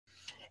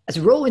As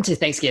we roll into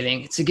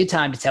Thanksgiving, it's a good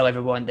time to tell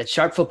everyone that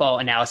Sharp Football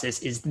Analysis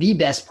is the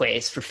best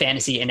place for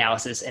fantasy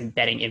analysis and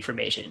betting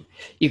information.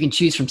 You can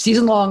choose from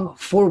season-long,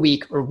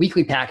 4-week, or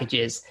weekly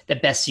packages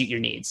that best suit your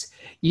needs.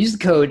 Use the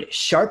code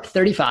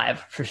SHARP35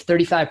 for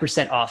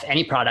 35% off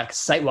any product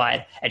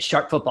site-wide at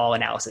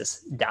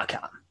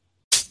sharpfootballanalysis.com.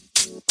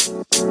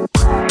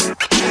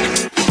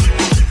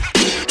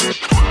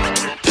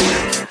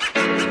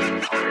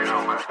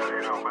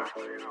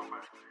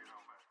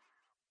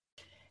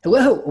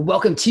 Hello,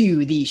 welcome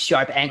to the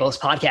Sharp Angles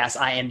podcast.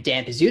 I am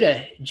Dan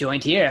Pizzuta,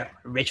 joined here,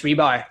 Rich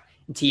Rebar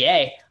and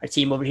TA, our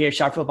team over here at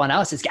Sharp Football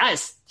Analysis.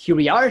 Guys, here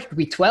we are,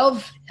 week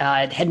 12,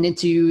 heading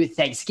into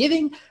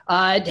Thanksgiving.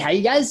 How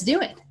you guys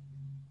doing?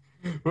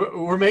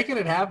 We're making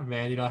it happen,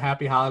 man. You know,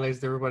 happy holidays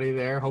to everybody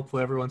there.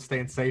 Hopefully everyone's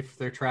staying safe if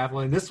they're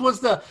traveling. This was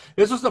the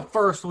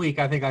first week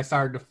I think I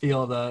started to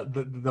feel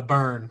the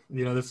burn,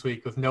 you know, this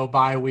week with no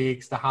bye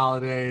weeks, the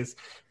holidays,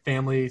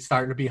 family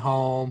starting to be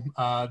home.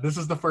 This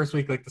is the first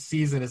week, like the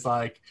season is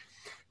like,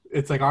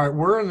 it's like, all right,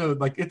 we're in the,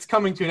 like, it's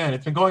coming to an end.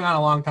 It's been going on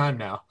a long time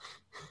now.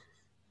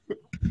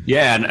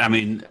 Yeah, and I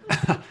mean,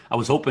 I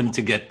was hoping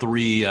to get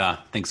 3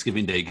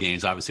 Thanksgiving Day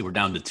games. Obviously, we're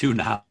down to 2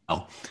 now.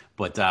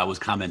 But I was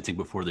commenting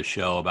before the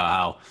show about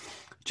how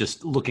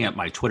just looking at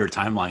my Twitter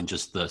timeline,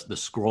 just the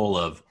scroll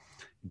of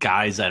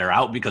guys that are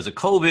out because of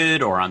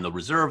COVID or on the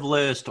reserve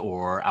list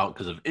or out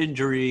because of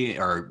injury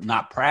or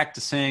not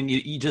practicing.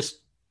 You just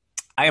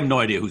 – I have no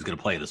idea who's going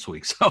to play this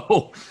week.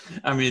 So,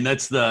 I mean,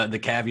 that's the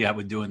caveat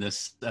with doing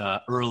this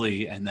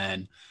early and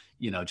then –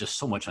 you know, just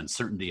so much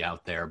uncertainty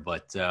out there.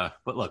 But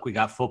look, we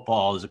got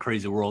football. There's a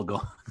crazy world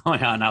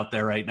going on out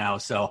there right now.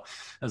 So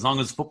as long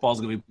as football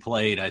is going to be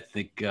played, I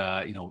think,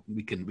 you know,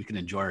 we can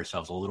enjoy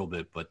ourselves a little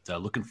bit. But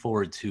looking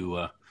forward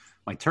to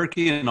my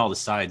turkey and all the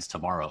sides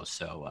tomorrow.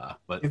 So,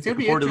 but it's going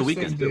to be interesting to the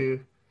weekend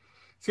too.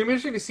 It's going to be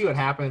interesting to see what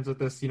happens with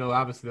this. You know,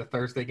 obviously the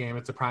Thursday game,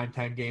 it's a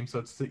primetime game,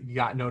 so you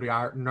got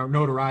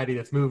notoriety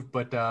that's moved.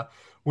 But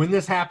when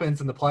this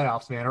happens in the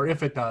playoffs, man, or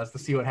if it does, to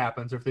see what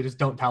happens, or if they just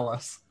don't tell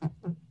us.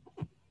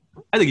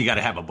 I think you got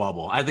to have a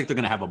bubble. I think they're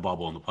going to have a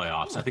bubble in the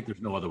playoffs. I think there's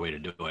no other way to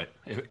do it.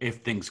 If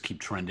things keep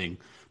trending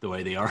the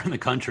way they are in the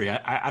country,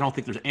 I don't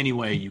think there's any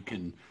way you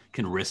can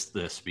risk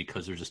this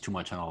because there's just too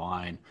much on the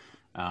line.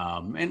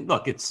 And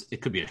look,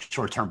 it could be a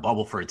short-term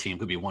bubble for a team. It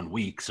could be 1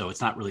 week, so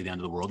it's not really the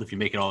end of the world. If you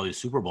make it all to the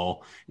Super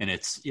Bowl and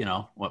it's, you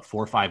know, 4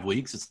 or 5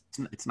 weeks,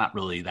 it's not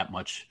really that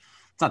much.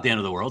 It's not the end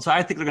of the world. So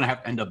I think they're going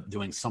to end up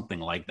doing something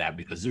like that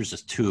because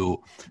there's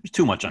too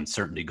much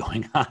uncertainty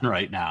going on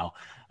right now.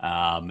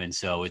 And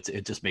so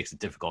it just makes it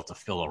difficult to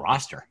fill a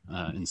roster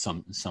in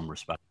some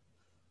respect.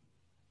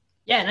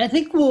 Yeah, and I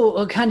think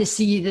we'll kind of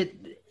see that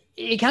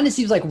it kind of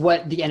seems like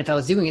what the NFL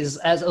is doing is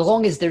as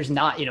long as there's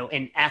not, you know,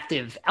 an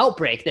active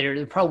outbreak,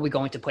 they're probably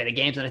going to play the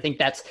games. And I think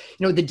that's,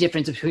 you know, the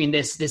difference between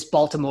this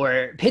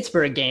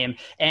Baltimore-Pittsburgh game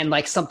and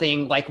like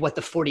something like what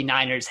the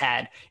 49ers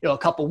had, you know, a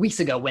couple weeks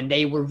ago when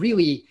they were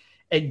really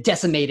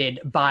decimated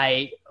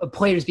by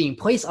players being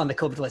placed on the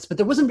COVID list, but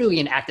there wasn't really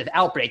an active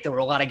outbreak. There were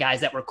a lot of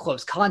guys that were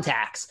close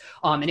contacts,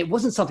 and it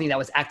wasn't something that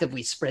was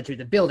actively spread through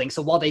the building.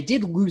 So while they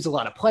did lose a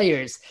lot of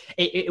players,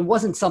 it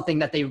wasn't something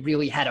that they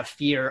really had a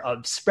fear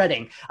of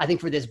spreading. I think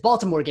for this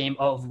Baltimore game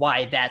of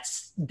why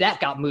that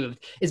got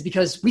moved is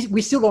because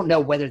we still don't know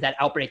whether that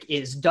outbreak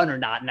is done or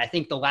not. And I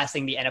think the last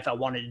thing the NFL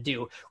wanted to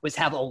do was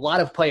have a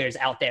lot of players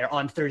out there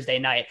on Thursday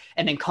night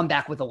and then come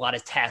back with a lot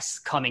of tests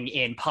coming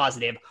in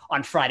positive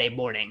on Friday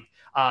morning.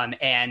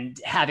 And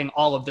having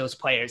all of those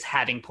players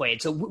having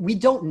played. So we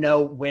don't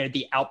know where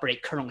the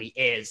outbreak currently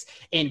is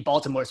in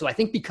Baltimore. So I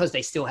think because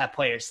they still have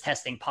players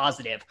testing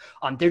positive,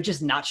 they're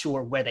just not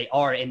sure where they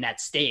are in that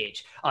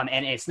stage.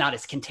 And it's not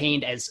as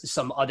contained as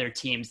some other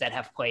teams that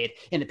have played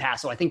in the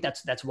past. So I think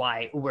that's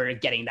why we're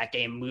getting that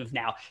game moved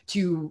now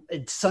to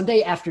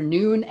Sunday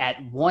afternoon at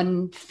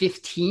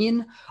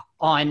 1:15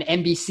 on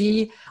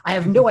NBC. I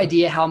have no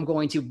idea how I'm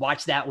going to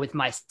watch that with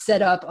my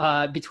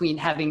setup between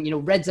having, you know,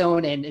 Red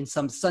Zone and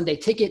some Sunday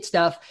Ticket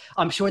stuff.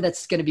 I'm sure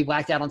that's going to be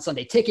blacked out on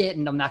Sunday Ticket,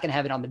 and I'm not going to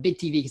have it on the big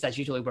TV because that's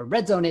usually where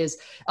Red Zone is.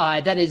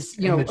 That is,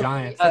 you know, the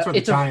Giants. That's where the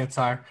Giants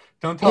are.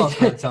 Don't tell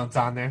us Red Zone's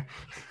on there.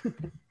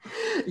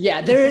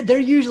 Yeah, they're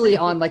usually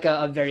on like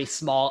a very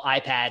small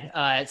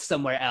iPad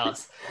somewhere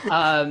else.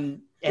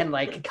 And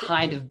like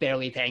kind of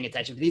barely paying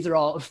attention. But these are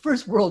all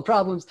first world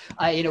problems.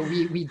 You know,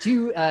 we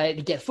do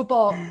get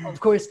football,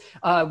 of course.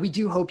 We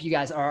do hope you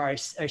guys are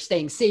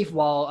staying safe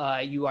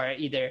while you are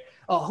either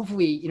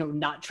hopefully, you know,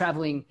 not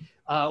traveling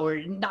or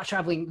not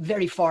traveling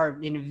very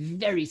far in a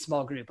very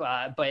small group.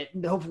 But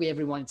hopefully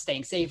everyone's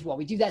staying safe while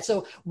we do that.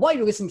 So while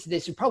you're listening to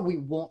this, you probably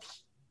won't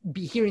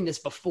be hearing this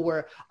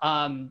before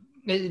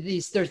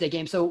these Thursday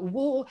games. So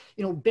we'll,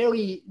 you know,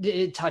 barely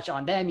touch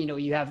on them. You know,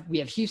 we have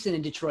Houston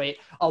and Detroit,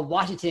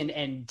 Washington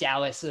and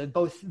Dallas,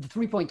 both the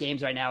 3-point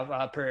games right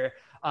now per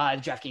the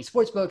DraftKings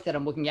Sportsbook that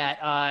I'm looking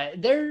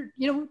at. They're,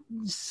 you know,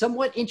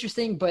 somewhat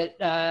interesting,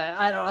 but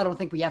I don't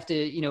think we have to,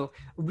 you know,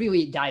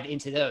 really dive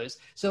into those.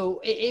 So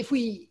if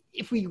we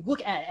if we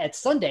look at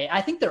Sunday,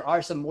 I think there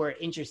are some more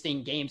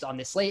interesting games on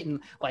this slate. And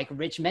like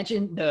Rich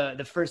mentioned,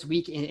 the first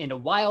week in a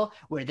while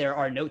where there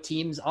are no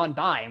teams on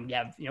bye. And we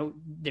have,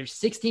 there's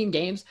 16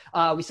 games.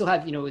 We still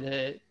have,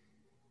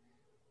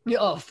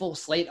 a full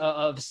slate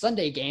of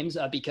Sunday games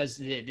because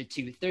the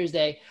two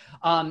Thursday.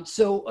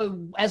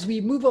 So as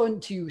we move on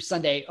to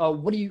Sunday,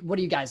 what are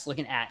you guys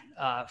looking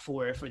at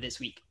for this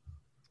week?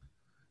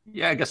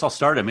 Yeah, I guess I'll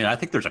start. I mean, I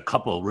think there's a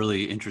couple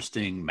really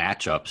interesting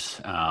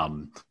matchups,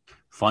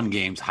 fun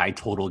games, high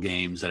total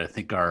games that I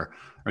think are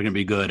going to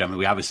be good. I mean,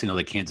 we obviously know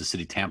the Kansas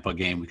City Tampa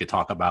game we could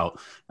talk about.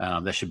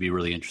 That should be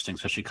really interesting,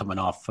 especially coming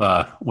off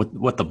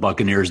what the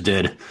Buccaneers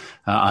did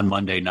on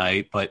Monday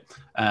night. But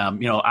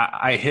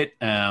I hit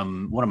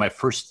one of my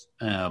first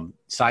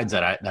sides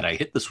that I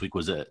hit this week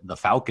was the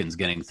Falcons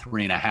getting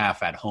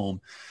 3.5 at home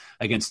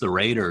against the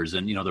Raiders,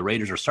 and the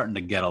Raiders are starting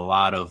to get a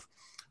lot of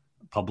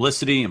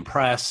publicity and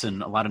press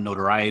and a lot of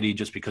notoriety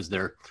just because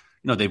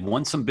they've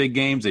won some big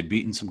games. They've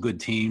beaten some good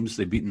teams.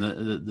 They've beaten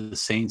the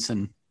Saints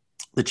and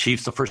the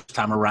Chiefs the first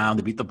time around.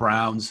 They beat the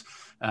Browns.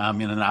 And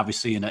then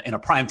obviously in a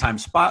primetime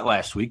spot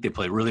last week, they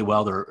played really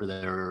well.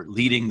 They're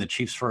leading the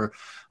Chiefs for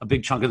a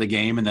big chunk of the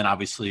game. And then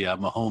obviously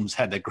Mahomes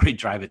had that great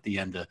drive at the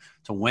end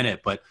to win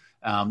it. But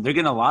they're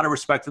getting a lot of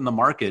respect in the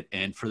market.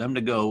 And for them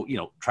to go,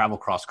 travel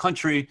cross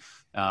country,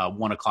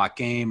 1:00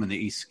 game in the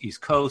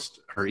East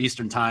Coast or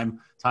Eastern time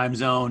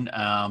zone,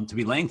 to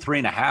be laying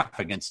 3.5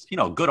 against,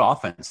 good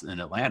offense in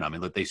Atlanta. I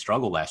mean, look, they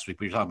struggled last week,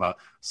 but you're talking about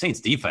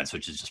Saints defense,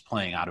 which is just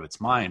playing out of its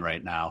mind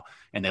right now.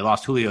 And they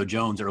lost Julio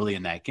Jones early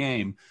in that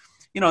game.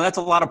 That's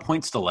a lot of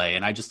points to lay.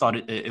 And I just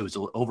thought it was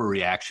an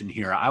overreaction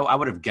here. I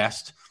would have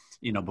guessed,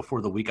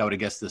 before the week, I would have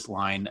guessed this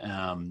line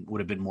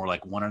would have been more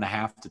like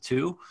 1.5 to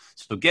 2.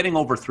 So getting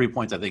over 3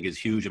 points, I think, is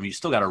huge. I mean, you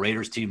still got a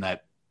Raiders team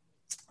that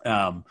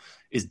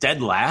is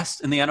dead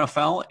last in the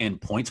NFL in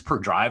points per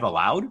drive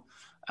allowed.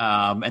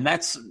 And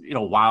that's,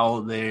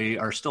 while they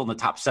are still in the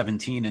top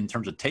 17 in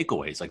terms of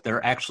takeaways, like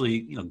they're actually,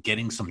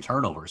 getting some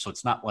turnovers. So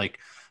it's not like,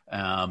 they're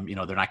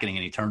not getting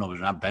any turnovers,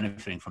 they're not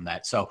benefiting from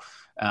that. So,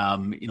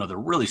 they're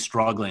really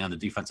struggling on the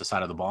defensive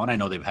side of the ball. And I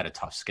know they've had a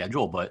tough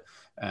schedule, but,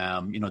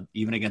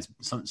 even against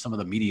some of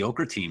the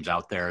mediocre teams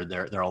out there,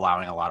 they're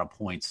allowing a lot of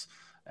points.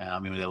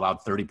 They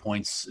allowed 30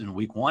 points in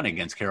week 1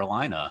 against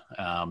Carolina.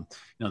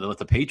 They let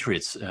the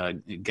Patriots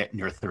get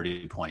near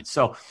 30 points.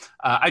 So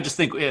I just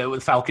think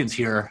with Falcons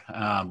here,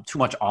 too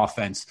much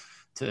offense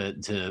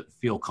to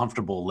feel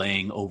comfortable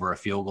laying over a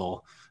field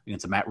goal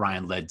against a Matt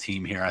Ryan-led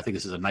team here. I think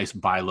this is a nice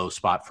buy low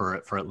spot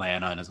for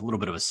Atlanta, and it's a little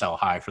bit of a sell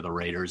high for the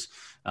Raiders.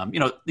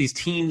 These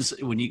teams,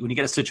 when you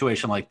get a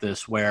situation like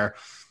this where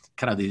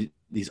kind of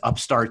these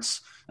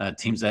upstarts,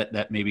 teams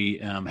that maybe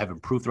have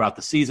improved throughout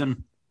the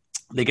season,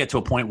 they get to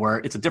a point where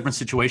it's a different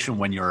situation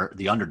when you're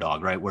the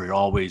underdog, right? Where you're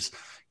always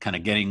kind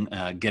of getting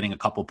a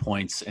couple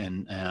points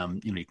and,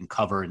 you can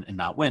cover and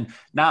not win.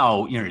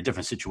 Now you're in a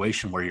different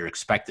situation where you're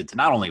expected to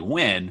not only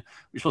win,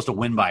 you're supposed to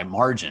win by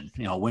margin,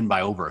 win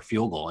by over a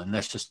field goal. And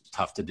that's just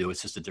tough to do.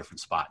 It's just a different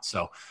spot.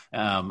 So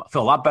I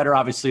feel a lot better,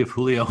 obviously, if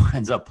Julio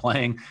ends up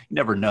playing. You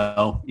never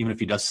know. Even if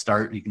he does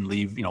start, he can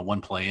leave, one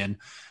play in.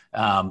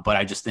 But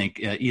I just think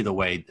either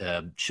way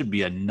should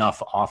be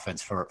enough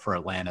offense for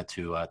Atlanta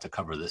to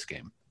cover this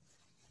game.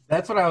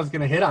 That's what I was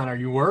going to hit on. Are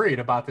you worried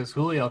about this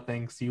Julio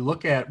thing? So you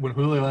look at when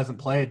Julio hasn't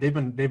played, they've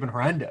been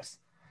horrendous.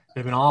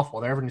 They've been awful.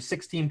 They're averaging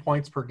 16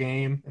 points per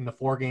game in the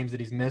 4 games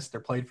that he's missed.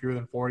 They're played fewer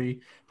than 40%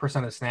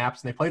 of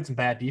snaps, and they played some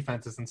bad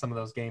defenses in some of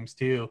those games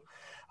too.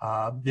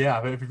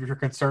 If you're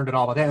concerned at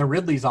all about that, and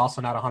Ridley's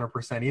also not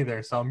 100%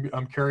 either. So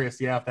I'm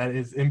curious, if that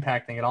is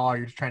impacting at all. Or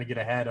you're just trying to get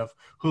ahead of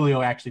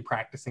Julio actually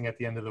practicing at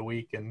the end of the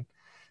week and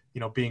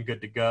being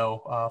good to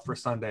go for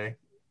Sunday.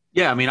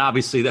 Yeah, I mean,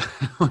 obviously,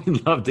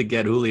 we'd love to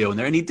get Julio in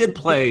there. And he did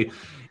play,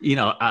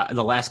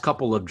 the last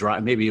couple of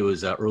drives. Maybe it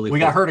was early. We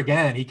got hurt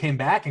again. He came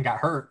back and got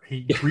hurt.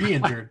 He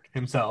re-injured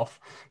himself.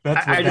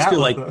 I just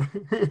feel like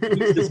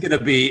he's just going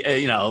to be,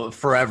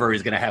 forever.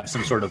 He's going to have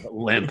some sort of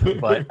limp.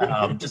 But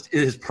just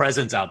his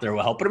presence out there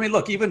will help. But, I mean,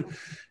 look, even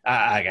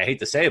I hate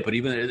to say it, but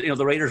even,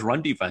 the Raiders'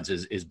 run defense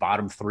is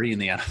bottom 3 in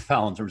the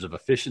NFL in terms of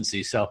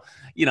efficiency. So,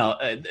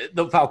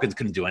 the Falcons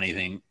couldn't do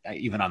anything,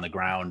 even on the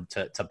ground,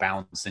 to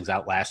balance things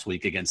out last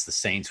week against the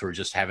Saints, who are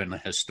just having a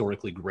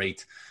historically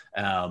great,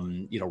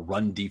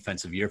 run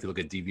defensive year if you look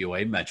at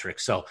DVOA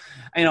metrics. So,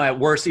 at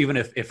worst, even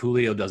if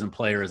Julio doesn't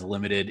play or is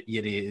limited,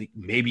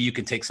 maybe you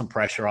can take some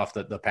pressure off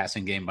the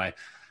passing game by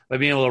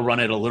being able to run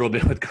it a little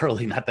bit with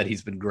Gurley. Not that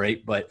he's been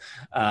great, but,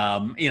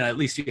 at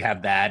least you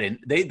have that. And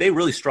they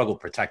really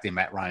struggled protecting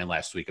Matt Ryan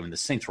last week. I mean, the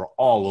Saints were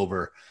all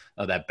over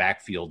that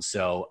backfield.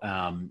 So,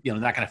 they're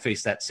not going to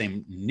face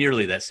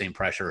nearly that same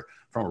pressure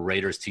from a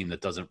Raiders team that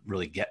doesn't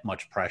really get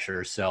much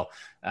pressure. So,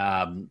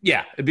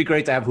 it'd be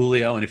great to have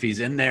Julio. And if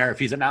he's in there, if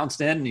he's announced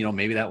in,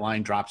 maybe that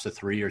line drops to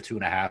 3 or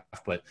 2.5.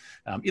 But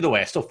either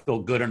way, I still feel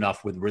good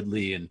enough with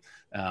Ridley and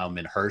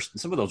Hurst and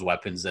some of those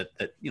weapons that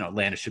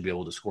Atlanta should be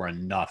able to score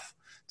enough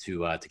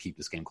to keep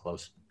this game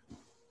close.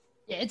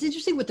 Yeah, it's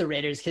interesting with the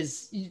Raiders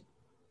because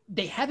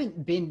they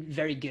haven't been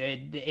very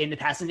good in the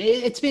past, and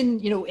it's been,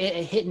 you know,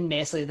 a hit and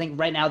miss. I think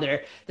right now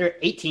they're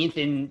 18th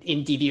in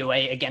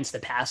DVOA against the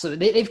pass, so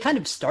they've kind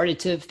of started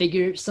to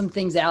figure some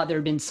things out. There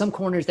have been some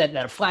corners that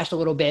have flashed a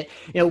little bit.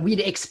 You know,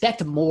 we'd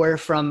expect more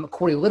from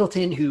Corey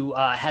Littleton, who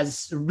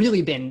has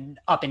really been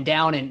up and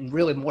down, and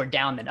really more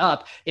down than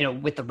up. You know,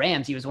 with the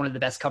Rams, he was one of the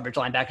best coverage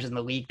linebackers in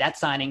the league. That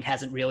signing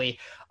hasn't really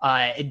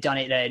done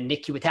it.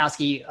 Nick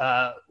Kwiatkowski,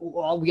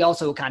 we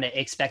also kind of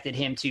expected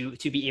him to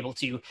be able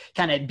to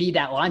kind of be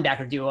that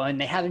linebacker duo,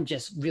 and they haven't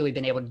just really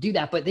been able to do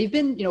that. But they've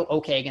been, you know,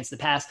 okay against the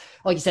pass.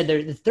 Like you said,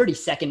 they're the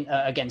 32nd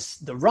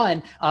against the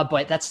run,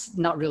 but that's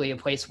not really a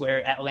place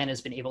where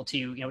Atlanta's been able to,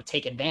 you know,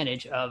 take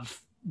advantage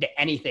of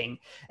anything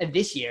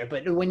this year.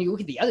 But when you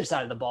look at the other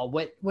side of the ball,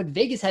 what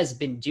Vegas has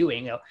been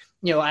doing,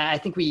 you know, I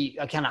think we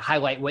kind of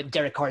highlight what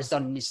Derek Carr has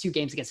done in his 2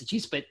 games against the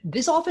Chiefs, but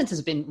this offense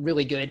has been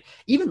really good.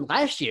 Even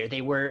last year,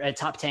 they were a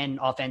top 10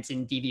 offense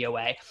in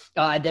DVOA.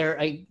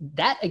 They're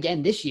that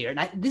again this year.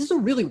 And this is a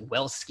really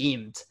well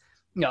schemed,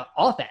 you know,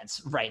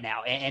 offense right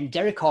now. And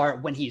Derek Carr,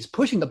 when he's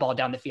pushing the ball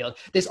down the field,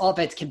 this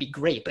offense can be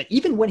great. But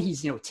even when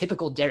he's, you know,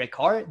 typical Derek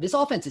Carr, this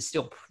offense is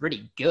still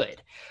pretty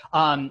good.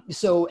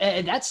 So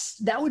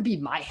that would be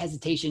my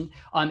hesitation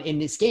in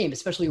this game,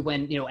 especially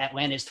when, you know,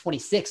 Atlanta is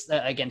 26th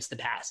against the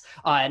pass.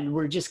 And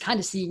we're just kind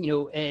of seeing,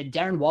 you know,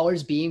 Darren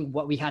Waller's being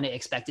what we kind of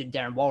expected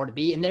Darren Waller to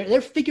be. And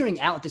they're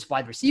figuring out this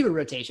wide receiver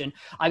rotation.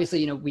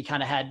 Obviously, you know, we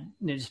kind of had,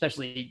 you know,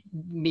 especially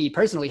me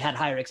personally, had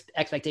higher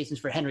expectations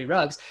for Henry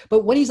Ruggs.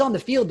 But when he's on the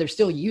field, they're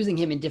still using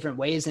him in different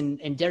ways.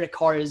 And Derek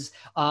Carr's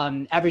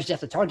average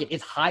depth of target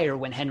is higher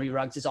when Henry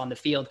Ruggs is on the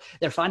field.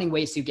 They're finding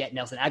ways to get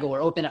Nelson Aguilar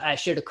open. I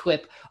shared a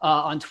clip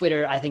on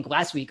Twitter, I think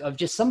last week, of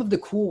just some of the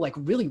cool, like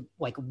really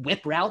like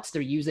whip routes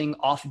they're using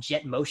off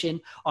jet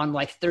motion on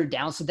like third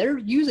down. So they're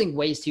using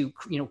ways to,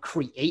 you know,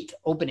 create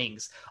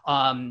openings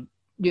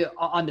you know,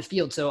 on the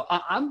field. So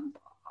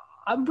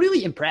I'm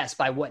really impressed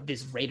by what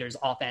this Raiders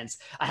offense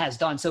has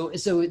done. So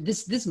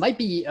this might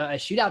be a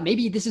shootout.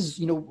 Maybe this is,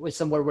 you know,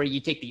 somewhere where you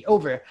take the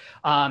over.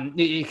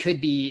 It could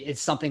be,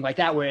 it's something like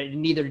that where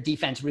neither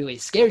defense really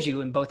scares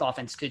you and both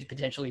offense could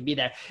potentially be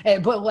there.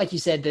 But like you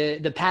said,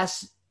 the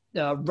pass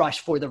rush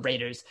for the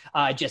Raiders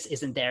just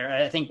isn't there.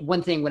 I think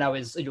one thing when I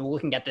was, you know,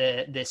 looking at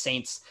the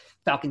Saints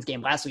Falcons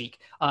game last week,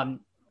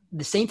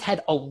 the Saints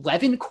had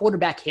 11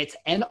 quarterback hits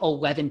and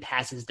 11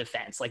 passes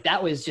defense. Like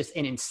that was just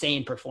an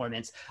insane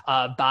performance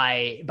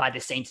by the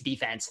Saints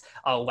defense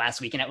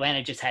last week. And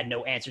Atlanta just had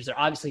no answers. They're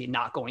obviously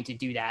not going to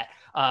do that,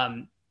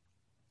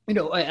 you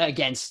know,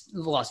 against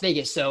Las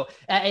Vegas. So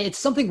it's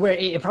something where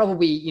it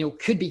probably, you know,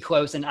 could be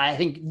close. And I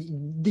think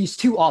these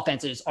two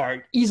offenses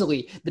are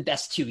easily the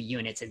best 2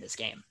 units in this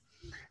game.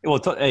 Well,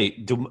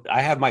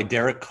 I have my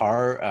Derek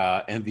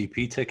Carr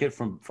MVP ticket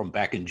from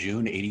back in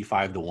June,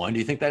 85-1. Do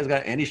you think that's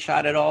got any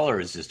shot at all,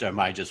 or am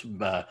I just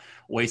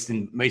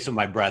wasting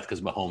my breath because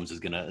Mahomes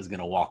is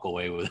gonna walk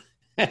away with?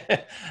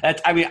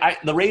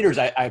 The Raiders.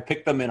 I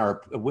picked them in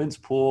our wins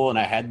pool, and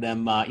I had them.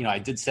 You know, I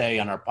did say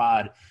on our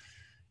pod,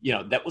 you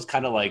know, that was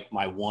kind of like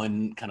my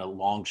one kind of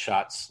long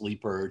shot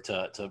sleeper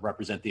to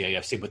represent the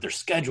AFC, but their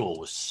schedule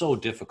was so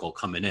difficult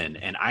coming in,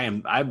 and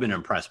I've been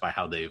impressed by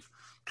how they've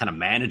kind of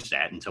manage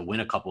that, and to win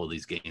a couple of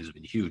these games has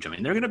been huge. I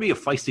mean, they're going to be a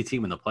feisty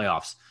team in the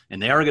playoffs,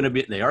 and they are going to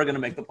make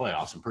the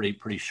playoffs. I'm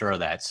pretty sure of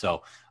that.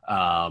 So,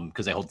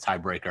 because they hold the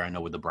tiebreaker, I know,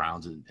 with the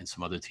Browns and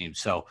some other teams.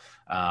 So,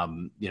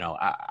 you know,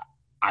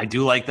 I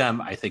do like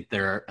them. I think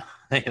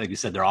like you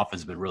said, their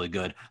offense has been really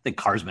good. I think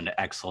Carr's been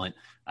excellent.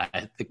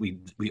 I think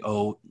we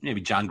owe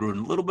maybe John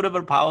Gruden a little bit of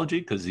an apology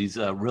because he's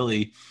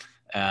really,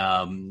 you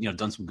know,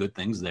 done some good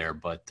things there,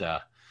 but.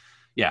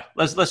 Yeah,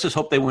 let's just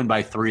hope they win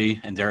by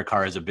 3, and Derek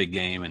Carr has a big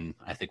game, and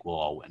I think we'll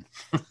all win.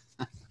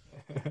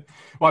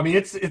 Well, I mean,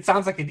 it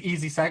sounds like an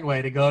easy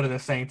segue to go to the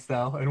Saints,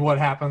 though, and what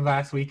happened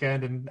last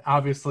weekend, and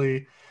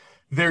obviously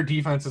their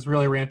defense is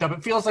really ramped up.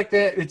 It feels like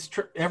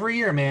every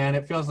year, man.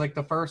 It feels like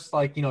the first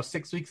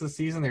 6 weeks of the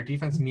season, their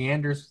defense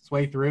meanders its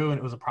way through, and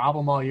it was a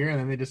problem all year, and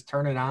then they just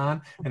turn it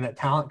on, and that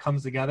talent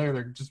comes together.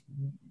 They're just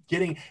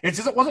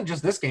it wasn't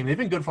just this game. They've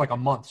been good for like a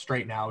month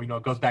straight now. You know,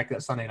 it goes back to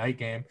that Sunday night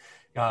game,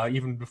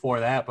 even before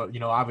that. But, you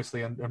know,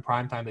 obviously in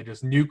primetime, they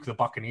just nuked the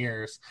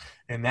Buccaneers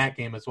in that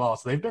game as well.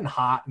 So they've been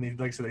hot, and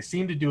like I said, they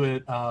seem to do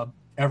it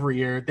every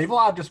year. They've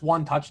allowed just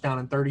 1 touchdown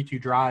in 32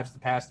 drives the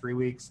past 3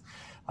 weeks,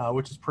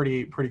 which is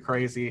pretty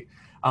crazy.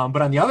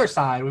 But on the other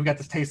side, we've got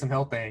this Taysom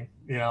Hill thing,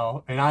 you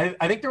know, and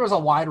I think there was a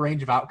wide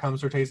range of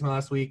outcomes for Taysom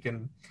last week,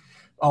 and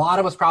a lot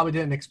of us probably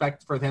didn't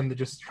expect for them to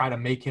just try to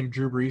make him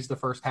Drew Brees the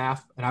first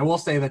half. And I will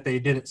say that they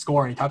didn't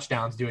score any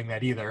touchdowns doing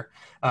that either,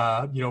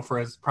 you know, for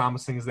as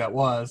promising as that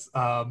was.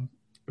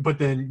 But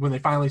then when they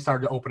finally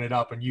started to open it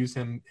up and use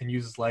him and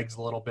use his legs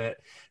a little bit,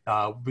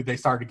 they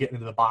started to get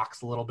into the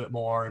box a little bit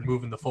more and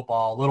moving the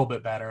football a little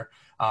bit better.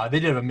 They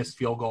did have a missed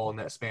field goal in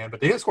that span,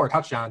 but they didn't score a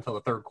touchdown until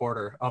the third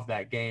quarter of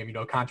that game. You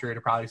know, contrary to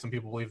probably some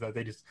people believe that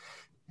they just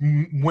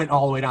went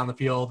all the way down the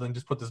field and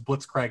just put this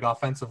blitzkrieg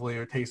offensively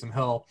or Taysom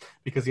Hill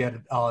because he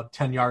had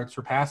 10 yards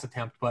per pass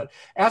attempt. But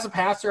as a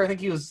passer, I think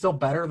he was still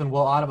better than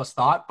what a lot of us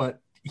thought, but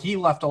he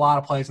left a lot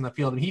of plays in the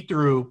field, and he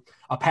threw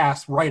a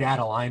pass right at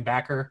a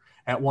linebacker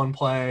at one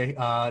play.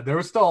 There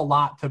was still a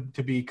lot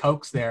to be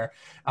coaxed there.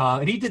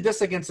 And he did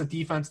this against a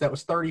defense that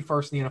was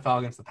 31st in the NFL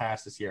against the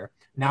pass this year.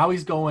 Now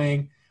he's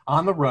going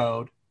on the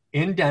road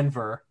in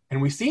Denver,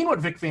 and we've seen what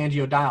Vic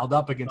Fangio dialed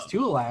up against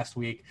Tua last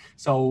week.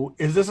 So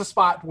is this a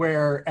spot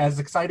where, as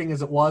exciting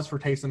as it was for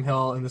Taysom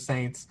Hill and the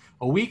Saints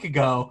a week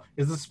ago,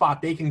 is this a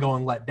spot they can go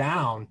and let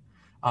down,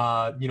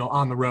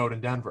 on the road in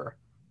Denver?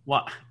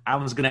 Well, I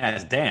was going to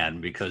ask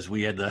Dan, because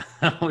we had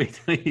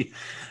we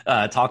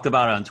talked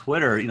about it on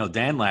Twitter.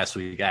 Dan last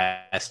week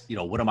asked,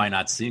 what am I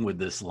not seeing with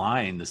this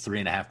line, this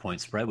 3.5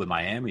 point spread with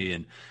Miami?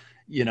 And,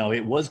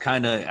 it was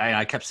kind of,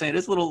 I kept saying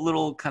it's a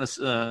little kind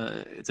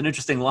of, it's an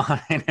interesting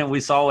line, and we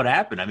saw what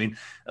happened. I mean,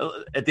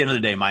 at the end of the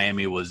day,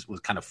 Miami was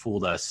kind of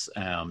fooled us,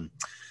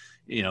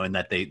 in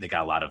that they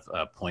got a lot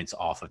of points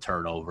off of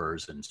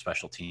turnovers and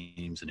special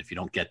teams. And if you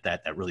don't get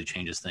that really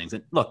changes things.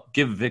 And look,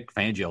 give Vic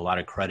Fangio a lot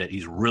of credit.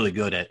 He's really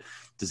good at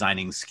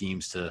designing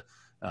schemes to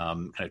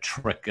kind of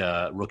trick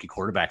rookie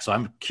quarterbacks. So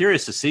I'm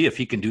curious to see if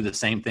he can do the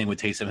same thing with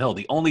Taysom Hill.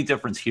 The only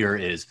difference here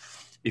is,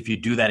 if you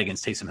do that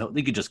against Taysom Hill,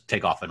 he could just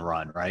take off and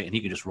run, right? And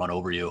he can just run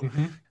over you.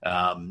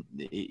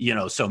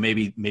 Mm-hmm. So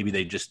maybe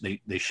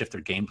they shift their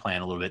game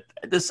plan a little bit.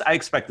 I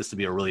expect this to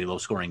be a really low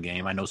scoring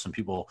game. I know some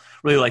people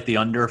really like the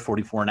under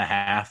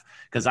 44.5,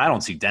 because I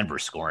don't see Denver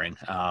scoring.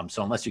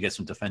 So unless you get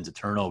some defensive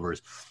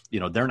turnovers,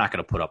 they're not going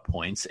to put up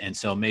points. And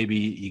so maybe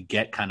you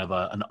get kind of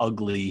an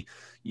ugly,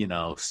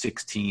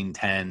 16-10,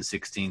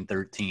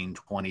 16-13,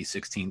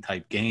 20-16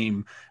 type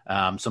game.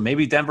 So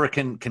maybe Denver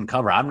can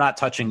cover. I'm not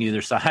touching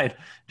either side,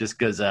 just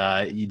because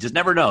you just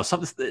never know.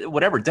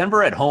 Whatever.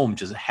 Denver at home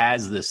just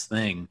has this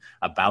thing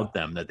about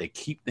them that they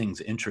keep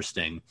things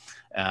interesting.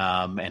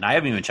 And I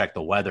haven't even checked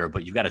the weather,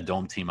 but you've got a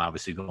dome team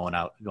obviously going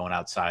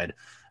outside,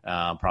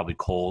 probably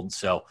cold.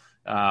 So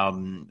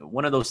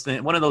one of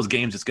those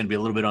games that's going to be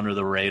a little bit under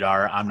the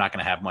radar. I'm not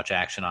going to have much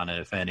action on it,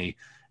 if any.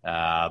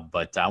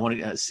 But I want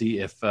to see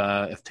if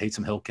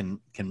Taysom Hill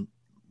can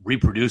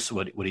reproduce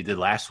what he did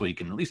last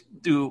week, and at least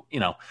do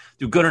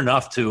good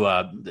enough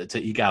to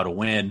eke out a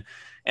win.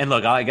 And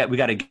look, we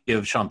got to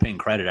give Sean Payton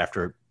credit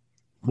after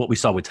what we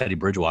saw with Teddy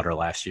Bridgewater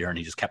last year, and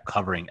he just kept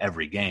covering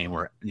every game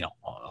where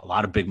a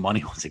lot of big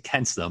money was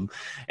against them.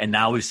 And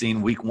now we've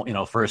seen week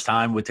one, first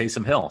time with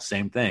Taysom Hill,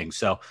 same thing.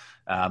 So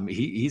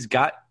he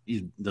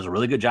does a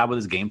really good job with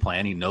his game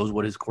plan. He knows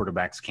what his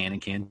quarterbacks can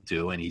and can't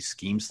do, and he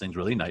schemes things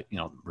really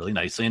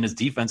nicely. And his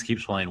defense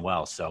keeps playing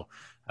well. So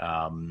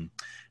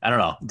I don't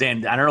know,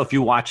 Dan. I don't know if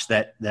you watched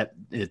that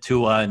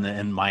Tua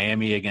and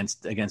Miami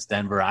against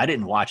Denver. I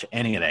didn't watch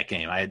any of that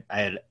game. I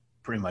had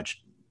pretty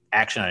much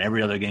action on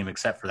every other game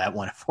except for that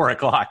one at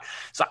 4:00.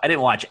 So I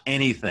didn't watch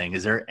anything.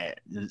 Does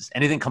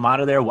anything come out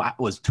of there?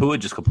 Was Tua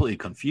just completely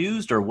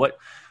confused, or what?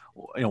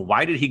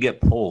 Why did he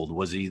get pulled?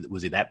 Was he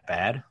that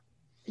bad?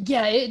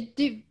 Yeah,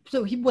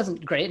 so he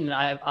wasn't great, and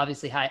I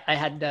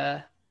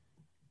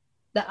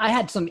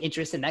had some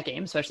interest in that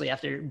game, especially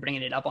after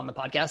bringing it up on the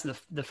podcast.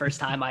 The first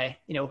time I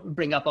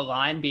bring up a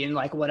line, being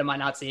like, "What am I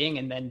not seeing?"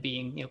 and then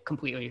being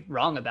completely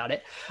wrong about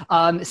it.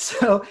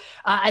 So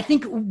I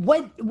think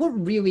what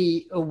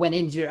really went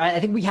into,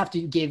 I think we have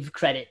to give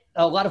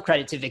a lot of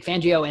credit to Vic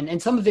Fangio,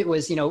 and some of it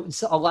was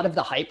a lot of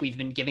the hype we've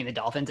been giving the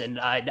Dolphins,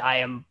 and I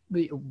am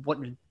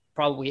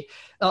probably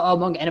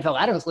among NFL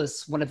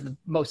analysts one of the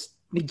most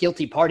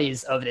guilty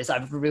parties of this.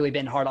 I've really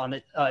been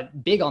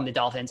big on the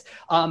Dolphins.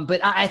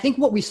 But I think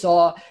what we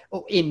saw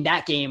in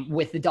that game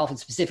with the Dolphins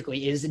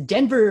specifically is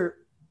Denver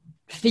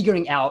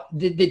figuring out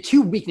the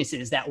two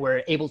weaknesses that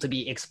were able to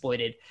be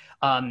exploited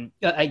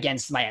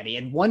against Miami.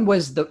 And one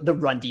was the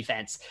run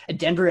defense.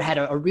 Denver had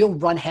a real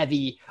run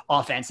heavy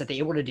offense that they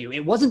were able to do.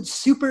 It wasn't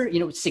super,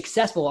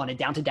 successful on a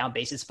down to down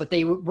basis, but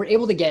they were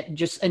able to get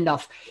just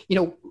enough,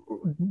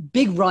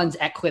 big runs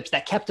at clips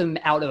that kept them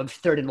out of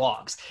 3rd and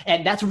longs.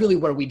 And that's really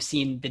where we've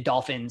seen the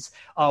Dolphins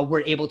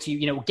were able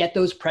to, get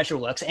those pressure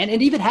looks. And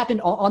it even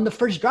happened on the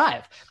first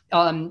drive.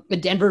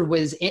 Denver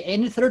was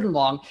in 3rd and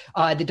long.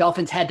 The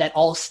Dolphins had that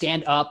all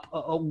stand up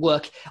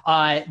look.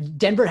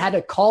 Denver had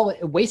a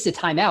wasted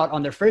timeout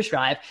on their first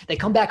drive. They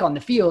come back on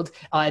the field.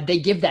 They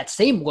give that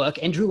same look,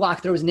 and Drew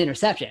Lock throws an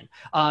interception.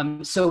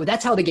 So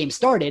that's how the game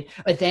started.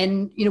 But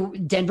then,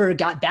 Denver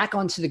got back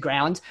onto the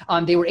ground.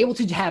 They were able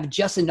to have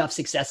just enough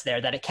success there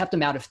that it kept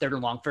them out of 3rd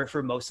and long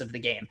for most of the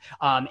game.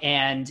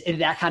 And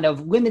that kind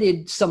of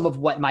limited some of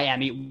what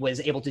Miami was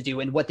able to do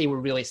and what they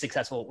were really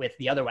successful with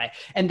the other way.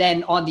 And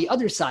then on the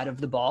other side of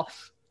the ball,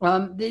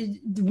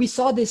 we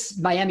saw this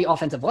Miami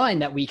offensive line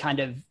that we kind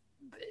of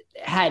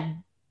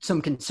had some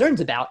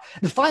concerns about.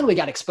 They finally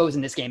got exposed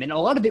in this game, and a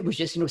lot of it was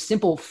just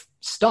simple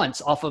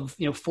stunts off of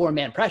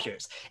 4-man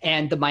pressures,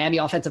 and the Miami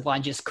offensive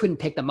line just couldn't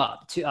pick them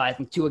up. I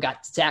think Tua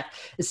got sacked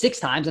 6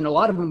 times, and a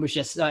lot of them was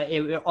just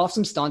off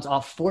some stunts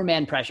off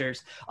 4-man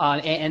pressures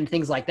and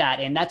things like that.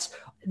 And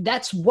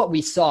that's what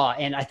we saw,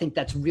 and I think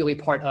that's really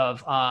part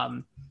of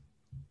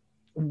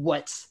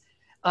what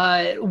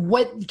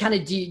kind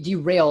of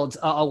derailed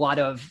a lot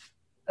of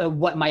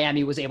what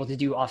Miami was able to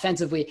do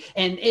offensively.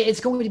 And it's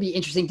going to be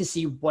interesting to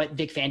see what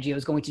Vic Fangio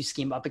is going to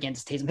scheme up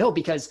against Taysom Hill,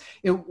 because,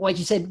 like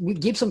you said, we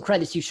give some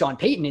credit to Sean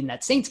Payton in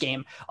that Saints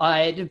game.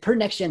 Per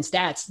Next Gen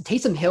Stats,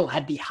 Taysom Hill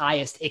had the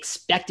highest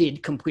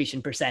expected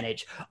completion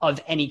percentage of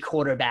any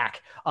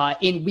quarterback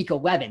in week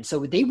 11.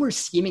 So they were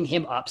scheming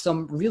him up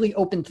some really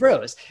open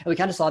throws. And we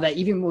kind of saw that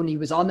even when he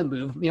was on the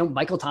move.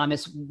 Michael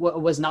Thomas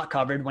was not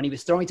covered. When he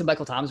was throwing to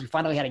Michael Thomas, we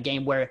finally had a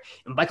game where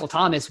Michael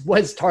Thomas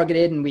was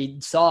targeted, and we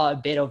saw a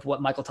bit of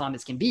what Michael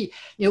Thomas can be.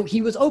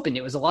 He was open.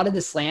 It was a lot of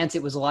the slants.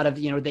 It was a lot of,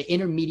 the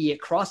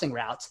intermediate crossing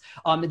routes.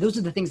 Those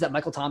are the things that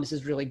Michael Thomas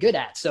is really good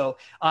at. So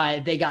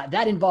they got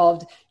that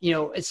involved,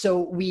 so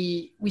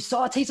we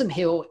saw Taysom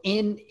Hill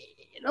in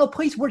a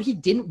place where he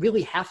didn't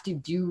really have to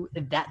do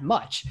that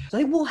much. So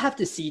I think we'll have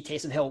to see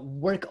Taysom Hill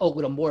work a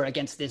little more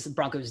against this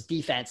Broncos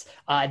defense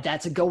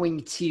that's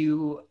going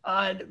to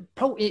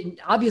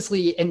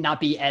obviously and not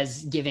be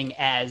as giving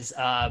as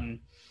the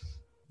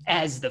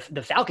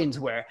Falcons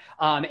were.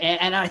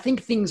 And I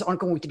think things aren't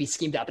going to be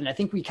schemed up. And I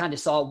think we kind of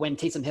saw when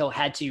Taysom Hill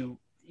had to,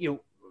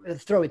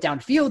 throw it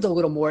downfield a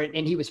little more,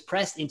 and he was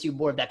pressed into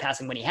more of that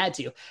passing when he had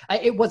to.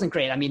 It wasn't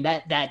great. I mean,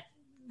 that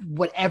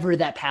whatever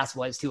that pass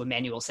was to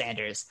Emmanuel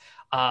Sanders,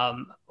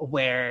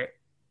 where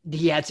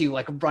he had to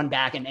run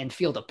back and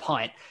field a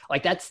punt.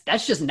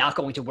 That's just not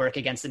going to work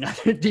against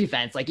another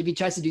defense. If he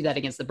tries to do that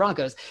against the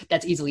Broncos,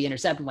 that's easily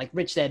intercepted. Like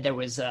Rich said, there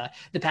was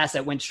the pass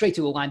that went straight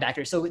to a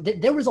linebacker. So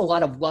there was a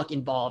lot of luck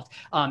involved.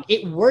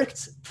 It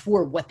worked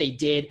for what they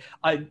did.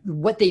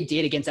 What they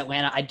did against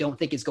Atlanta, I don't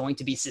think is going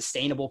to be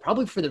sustainable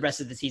probably for the rest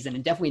of the season,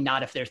 and definitely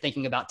not if they're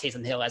thinking about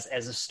Taysom Hill as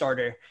a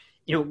starter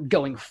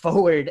going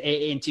forward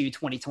into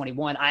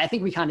 2021. I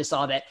think we kind of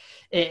saw that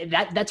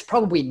that's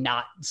probably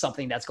not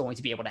something that's going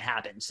to be able to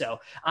happen. So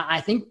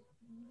I think,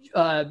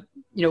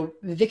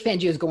 Vic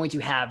Fangio is going to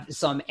have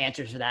some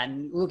answers for that.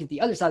 And look at the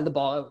other side of the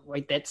ball,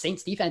 that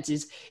Saints defense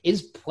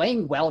is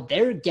playing well.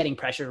 They're getting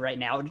pressure right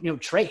now.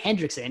 Trey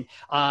Hendrickson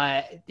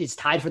is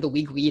tied for the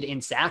league lead in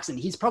sacks, and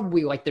he's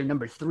probably their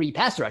number 3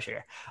 pass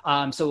rusher.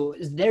 So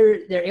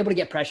they're able to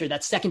get pressure.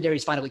 That secondary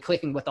is finally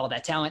clicking with all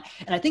that talent.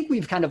 And I think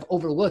we've kind of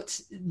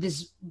overlooked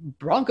this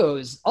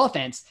Broncos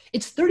offense.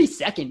 It's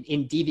 32nd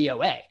in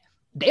DVOA.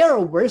 They are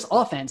a worse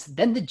offense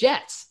than the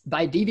Jets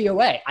by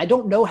DVOA. I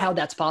don't know how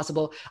that's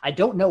possible. I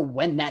don't know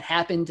when that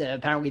happened.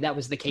 Apparently that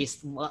was the case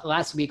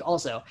last week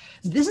also.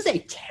 This is a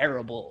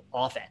terrible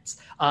offense.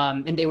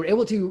 And they were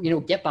able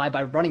to, get by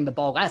running the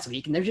ball last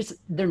week. And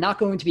they're not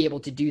going to be able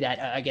to do that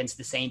against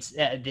the Saints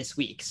this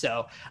week.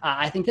 So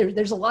I think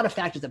there's a lot of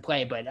factors at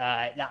play, but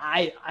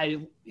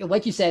I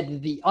like you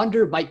said, the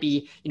under might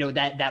be,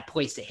 that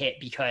place to hit,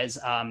 because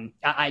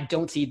I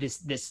don't see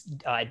this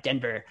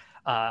Denver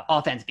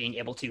offense being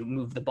able to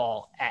move the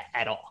ball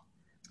at all.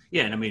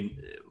 Yeah, and I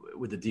mean,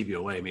 with the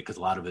DVOA, because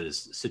a lot of it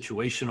is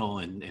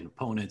situational and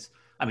opponents.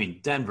 I mean,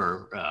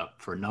 Denver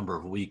for a number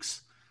of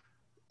weeks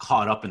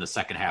caught up in the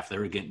second half. They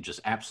were getting just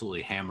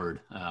absolutely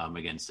hammered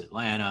against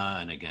Atlanta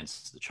and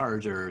against the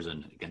Chargers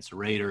and against the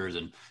Raiders,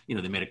 and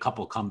they made a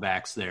couple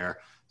comebacks there.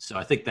 So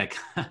I think that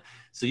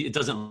so it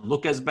doesn't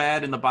look as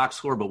bad in the box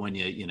score, but when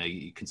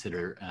you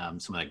consider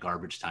some of that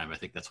garbage time, I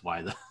think that's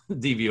why the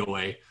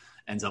DVOA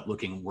ends up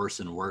looking worse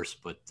and worse.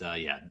 But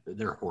yeah,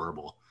 they're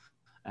horrible.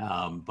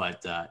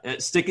 But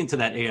sticking to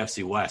that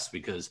AFC West,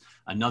 because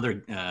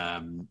another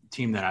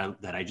team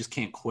that I just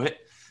can't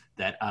quit,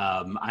 that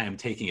I am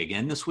taking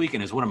again this week,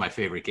 and is one of my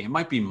favorite games. It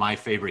might be my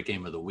favorite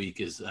game of the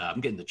week. Is I'm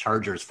getting the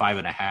Chargers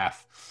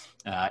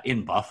 5.5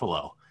 in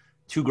Buffalo.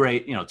 Two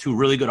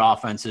really good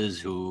offenses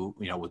who,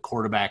 with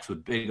quarterbacks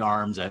with big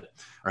arms that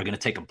are going to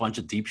take a bunch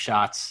of deep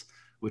shots,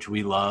 which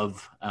we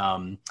love.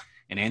 And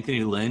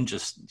Anthony Lynn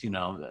just,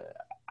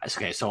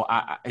 okay. So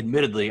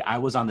admittedly, I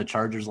was on the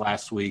Chargers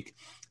last week.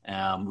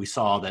 We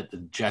saw that the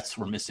Jets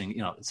were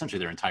missing, essentially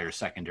their entire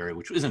secondary,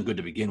 which isn't good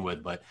to begin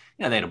with, but,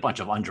 they had a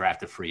bunch of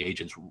undrafted free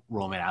agents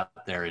roaming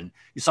out there. And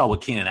you saw what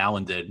Keenan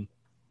Allen did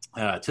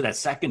to that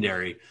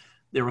secondary.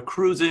 They were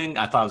cruising.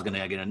 I thought I was going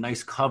to get a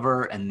nice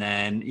cover. And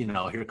then,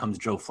 here comes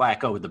Joe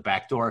Flacco with the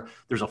backdoor.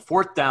 There's a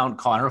 4th down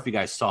call. I don't know if you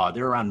guys saw it.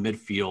 They're around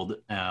midfield.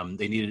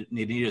 They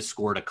needed a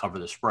score to cover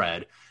the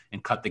spread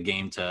and cut the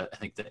game to, I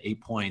think, to 8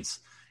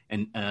 points.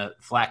 And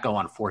Flacco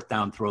on 4th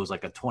down throws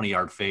like a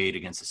 20-yard fade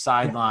against the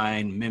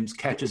sideline. Mims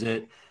catches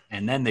it.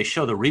 And then they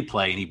show the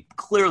replay, and he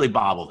clearly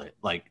bobbled it.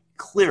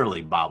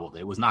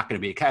 It was not going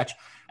to be a catch.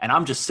 And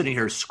I'm just sitting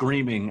here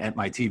screaming at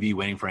my TV,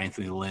 waiting for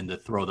Anthony Lynn to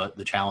throw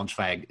the challenge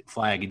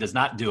flag. He does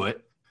not do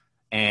it.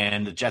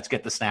 And the Jets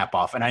get the snap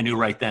off. And I knew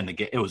right then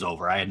it was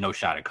over. I had no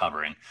shot at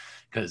covering,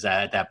 because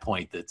at that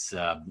point, it's,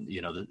 I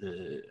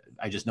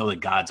just know the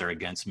gods are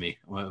against me,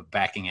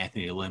 backing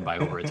Anthony Lynn by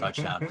over a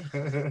touchdown.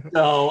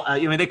 So,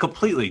 they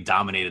completely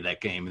dominated that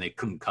game, and they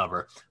couldn't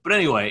cover. But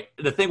anyway,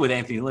 the thing with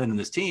Anthony Lynn and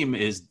this team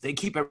is they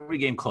keep every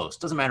game close.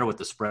 Doesn't matter what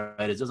the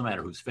spread is. Doesn't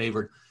matter who's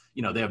favored.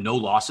 They have no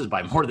losses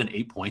by more than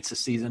 8 points this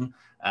season.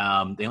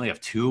 They only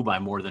have 2 by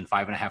more than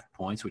 5.5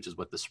 points, which is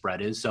what the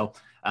spread is. So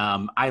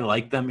I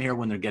like them here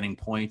when they're getting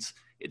points.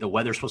 The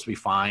weather's supposed to be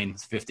fine.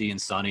 It's 50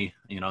 and sunny,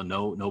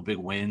 no big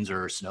winds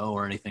or snow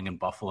or anything in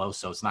Buffalo.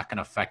 So it's not going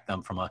to affect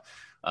them from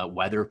a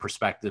weather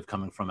perspective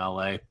coming from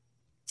LA.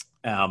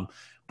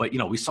 But,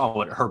 we saw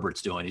what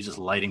Herbert's doing. He's just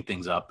lighting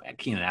things up.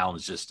 Keenan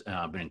Allen's just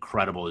been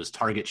incredible. His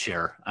target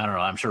share, I don't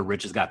know, I'm sure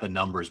Rich has got the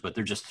numbers, but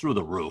they're just through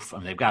the roof. I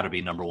mean, they've got to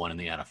be number 1 in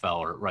the NFL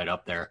or right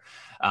up there.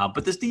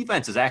 But this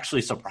defense is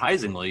actually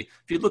surprisingly,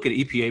 if you look at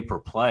EPA per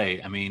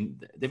play, I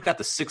mean, they've got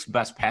the 6th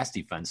best pass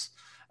defense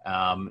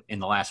in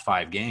the last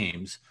 5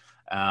 games.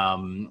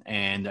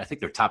 And I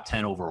think they're top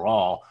 10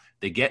 overall.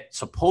 They get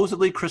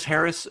supposedly Chris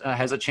Harris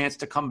has a chance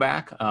to come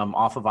back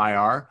off of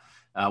IR.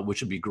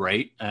 Which would be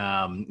great. They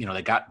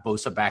got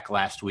Bosa back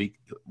last week.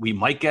 We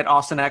might get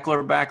Austin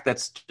Eckler back.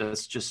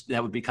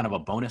 That would be kind of a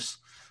bonus,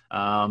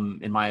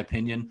 in my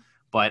opinion.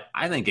 But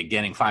I think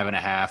getting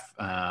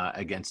 5.5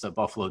 against a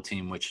Buffalo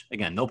team, which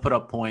again they'll put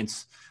up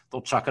points,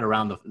 they'll chuck it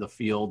around the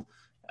field.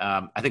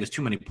 I think it's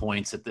too many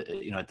points at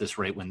this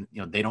rate when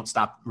they don't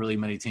stop really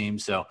many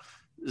teams. So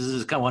this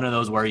is kind of one of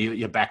those where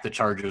you back the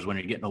Chargers when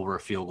you're getting over a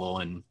field goal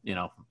and,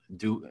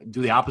 do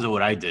the opposite of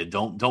what I did.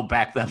 Don't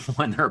back them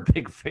when they're a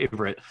big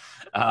favorite.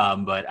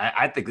 But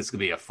I think this could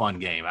be a fun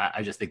game.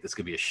 I just think this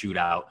could be a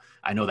shootout.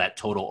 I know that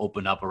total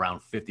opened up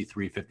around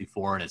 53,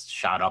 54, and it's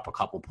shot up a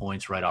couple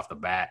points right off the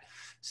bat.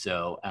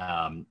 So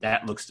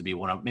that looks to be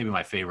maybe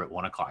my favorite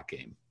 1:00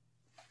 game.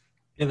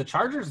 Yeah, the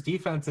Chargers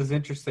defense is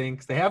interesting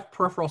because they have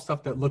peripheral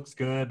stuff that looks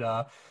good.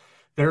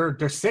 They're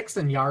 6th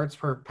in yards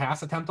per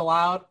pass attempt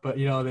allowed, but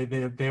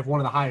they have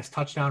one of the highest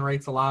touchdown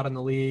rates allowed in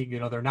the league.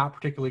 They're not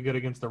particularly good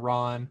against the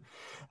run,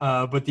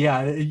 but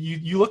yeah,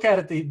 you look at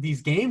it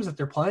these games that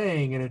they're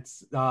playing, and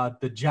it's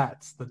the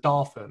Jets, the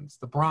Dolphins,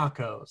 the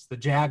Broncos, the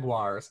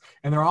Jaguars,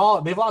 and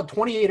they've allowed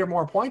 28 or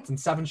more points in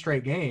 7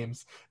 straight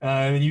games.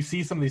 And you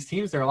see some of these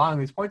teams they're allowing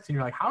these points, and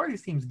you're like, how are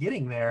these teams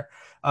getting there?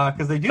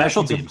 Because they do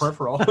special have teams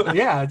peripheral,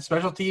 yeah, it's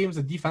special teams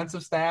and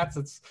defensive stats.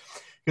 It's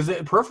because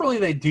peripherally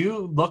they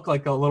do look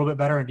like a little bit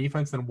better in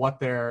defense than what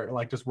their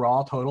just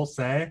raw totals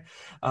say.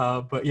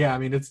 But yeah, I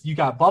mean, you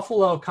got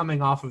Buffalo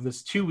coming off of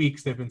this 2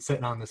 weeks they've been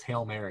sitting on this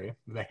Hail Murray,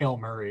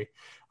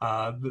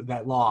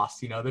 that loss.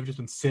 They've just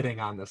been sitting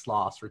on this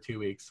loss for 2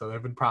 weeks, so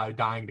they've been probably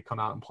dying to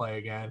come out and play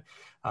again.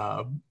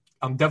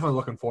 I'm definitely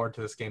looking forward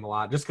to this game a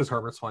lot just because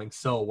Herbert's playing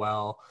so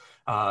well.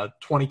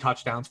 20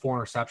 touchdowns,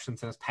 4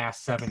 interceptions in his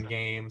past 7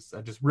 games,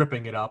 just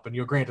ripping it up.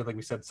 And granted, like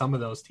we said, some of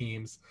those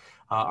teams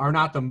are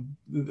not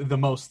the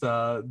most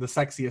the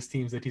sexiest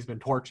teams that he's been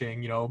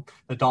torching.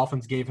 The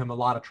Dolphins gave him a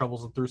lot of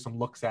troubles and threw some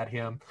looks at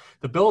him.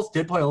 The Bills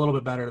did play a little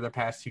bit better their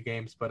past 2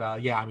 games,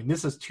 but yeah, I mean,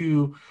 this is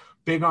 2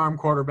 big arm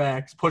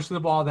quarterbacks pushing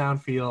the ball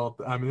downfield.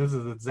 I mean, this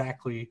is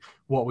exactly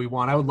what we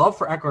want. I would love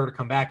for Eckler to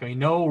come back. I mean,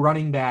 no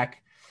running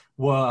back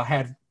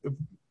had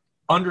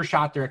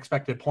undershot their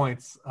expected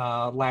points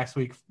last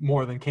week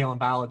more than Kalen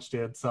Ballage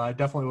did. So I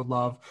definitely would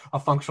love a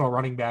functional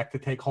running back to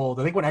take hold.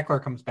 I think when Eckler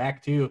comes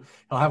back too,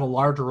 he'll have a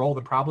larger role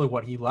than probably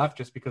what he left,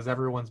 just because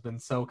everyone's been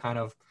so kind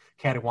of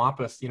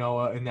cattywampus,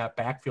 in that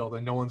backfield,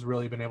 and no one's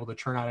really been able to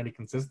churn out any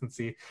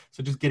consistency.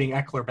 So just getting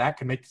Eckler back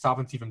can make this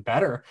offense even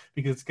better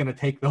because it's going to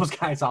take those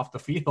guys off the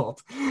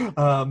field.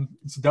 So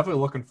definitely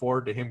looking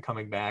forward to him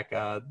coming back.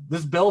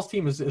 This Bills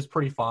team is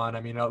pretty fun.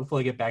 I mean,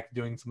 hopefully get back to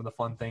doing some of the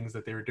fun things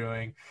that they were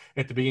doing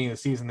at the beginning of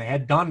the season. They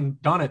had done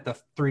it the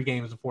 3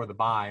 games before the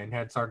bye and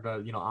had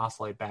started to,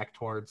 oscillate back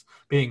towards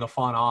being a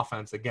fun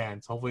offense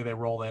again. So hopefully they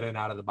roll that in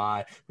out of the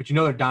bye, but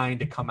they're dying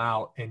to come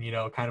out and,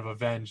 kind of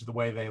avenge the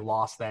way they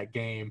lost that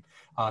game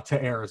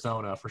to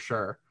Arizona for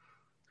sure.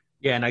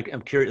 Yeah, and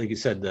I'm curious, like you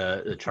said,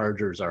 the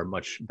Chargers are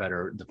much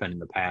better defending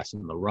the pass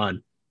and the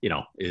run.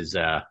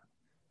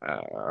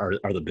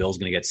 Are the Bills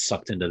going to get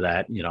sucked into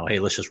that? Hey,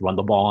 let's just run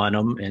the ball on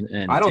them.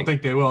 And I don't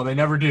think they will. They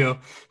never do.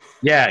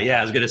 Yeah.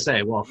 I was going to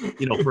say, well,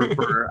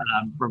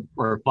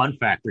 for a fun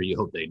factor, you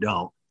hope they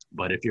don't.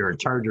 But if you're a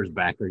Chargers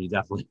backer, you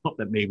definitely hope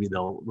that maybe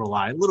they'll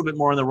rely a little bit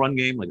more on the run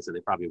game. Like I said,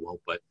 they probably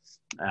won't, but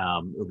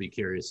it'll be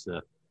curious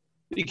to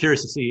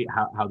see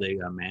how they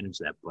manage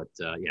that. But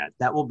yeah,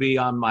 that will be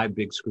on my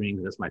big screen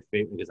because that's my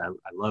favorite, because I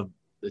love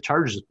the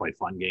Chargers just play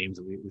fun games,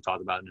 and we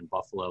talked about it in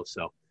Buffalo.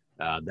 So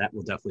that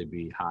will definitely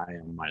be high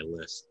on my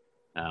list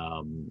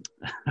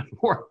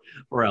for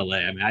LA.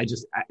 I mean,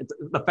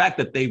 the fact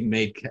that they've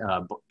made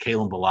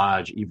Kalen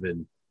Ballage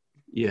even,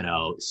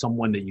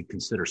 someone that you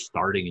consider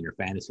starting in your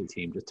fantasy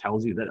team just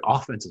tells you that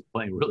offense is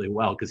playing really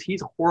well, because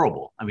he's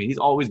horrible. I mean, he's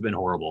always been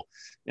horrible.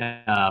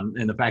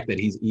 And the fact that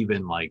he's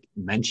even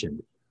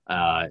mentioned,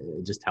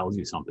 it just tells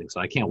you something. So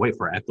I can't wait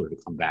for Eckler to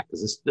come back,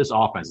 because this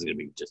offense is going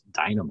to be just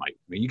dynamite.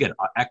 I mean, you get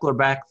Eckler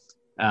back,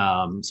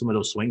 some of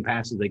those swing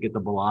passes, they get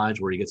the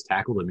Ballage where he gets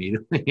tackled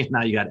immediately. And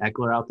now you got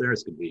Eckler out there.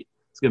 It's going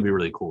to be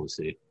really cool to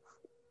see.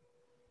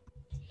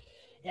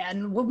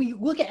 And when we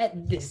look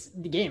at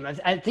the game,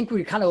 I think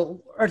we kind of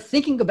are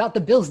thinking about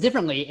the Bills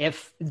differently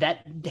if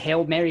that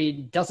Hail Mary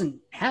doesn't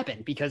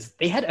happen, because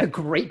they had a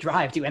great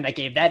drive to end that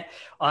game. That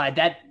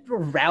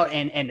route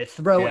and the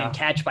throw and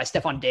catch by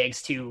Stephon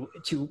Diggs to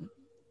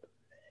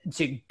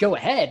to go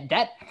ahead,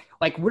 that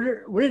like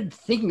we're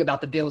thinking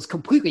about the Bills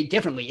completely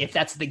differently if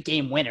that's the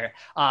game winner,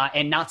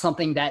 and not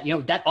something that, you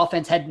know, that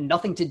offense had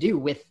nothing to do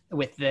with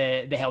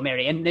the Hail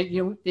Mary. And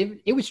you know,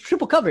 it was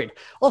triple covered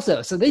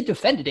also, so they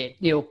defended it,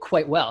 you know,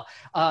 quite well.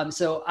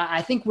 So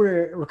I think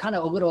we're kind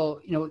of a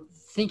little, you know,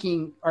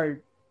 thinking our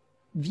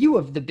view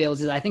of the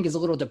Bills I think is a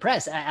little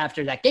depressed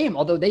after that game,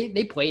 although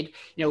they played,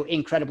 you know,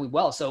 incredibly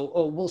well.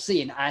 So we'll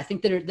see. And I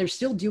think they're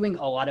still doing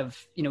a lot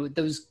of, you know,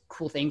 those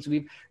cool things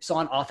we saw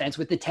on offense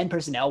with the 10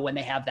 personnel when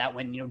they have that,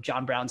 when, you know,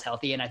 John Brown's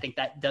healthy. And I think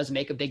that does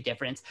make a big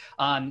difference.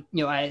 You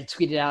know, I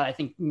tweeted out, I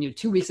think, you know,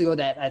 2 weeks ago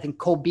that I think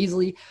Cole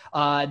Beasley,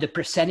 the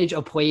percentage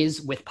of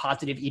plays with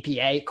positive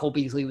EPA, Cole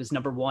Beasley was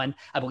number 1.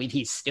 I believe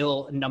he's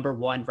still number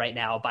 1 right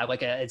now by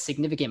like a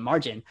significant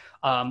margin.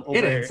 He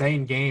had an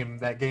insane game,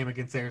 that game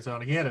against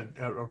Arizona. He had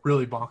a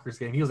really bonkers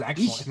game. He was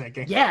excellent in that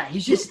game. Yeah,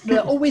 he's just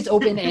always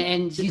open,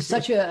 and he's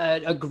such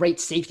a great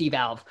safety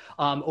valve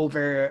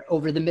over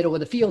the middle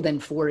of the field.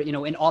 And for, you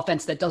know, an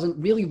offense that doesn't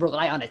really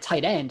rely on a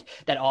tight end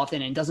that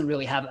often, and doesn't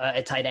really have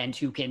a tight end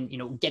who can, you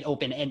know, get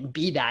open and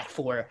be that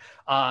for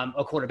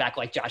a quarterback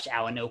like Josh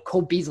Allen. No,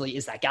 Cole Beasley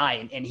is that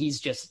guy, and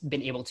he's just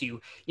been able to,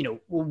 you know,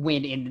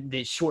 win in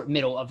the short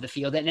middle of the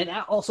field, and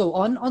also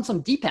on some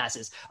deep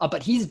passes.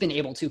 But he's been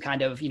able to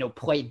kind of, you know,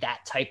 play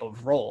that type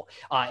of role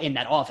in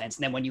that offense.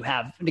 And then when you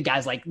have the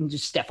guys like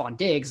just Stephon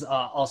Diggs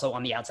also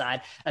on the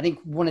outside, I think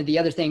one of the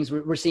other things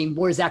we're seeing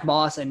more Zach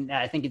Moss, and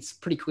I think it's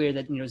pretty clear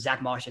that, you know,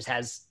 Zach Moss just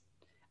has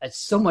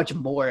so much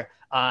more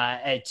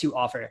to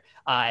offer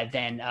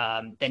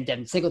than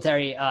Devin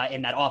Singletary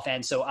in that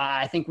offense. So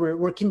I think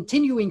we're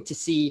continuing to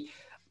see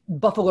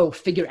Buffalo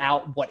figure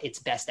out what it's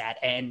best at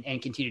and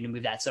continue to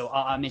move that. So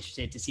I'm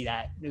interested to see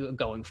that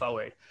going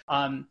forward.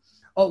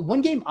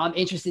 One game I'm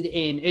interested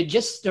in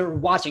just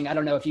watching, I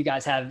don't know if you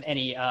guys have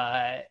any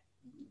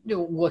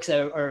looks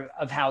or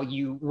of how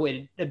you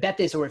would bet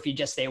this, or if you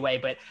just stay away,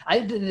 but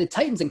the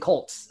Titans and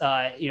Colts,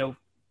 you know,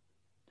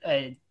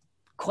 a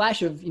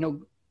clash of, you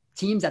know,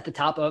 teams at the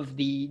top of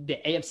the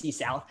AFC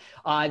South.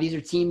 These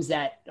are teams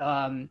that,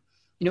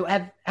 you know,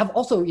 have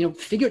also, you know,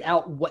 figured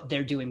out what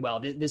they're doing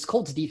well. This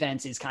Colts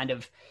defense is kind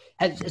of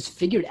has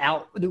figured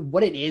out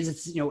what it is.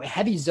 It's, you know,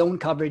 heavy zone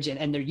coverage,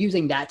 and they're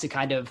using that to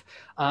kind of,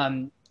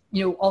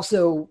 you know,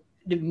 also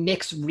the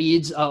mixed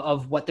reads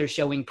of what they're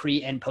showing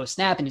pre and post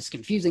snap, and it's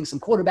confusing some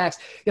quarterbacks.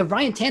 You have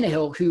Ryan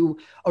Tannehill, who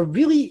are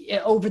really,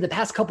 over the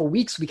past couple of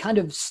weeks, we kind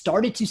of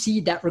started to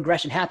see that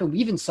regression happen. We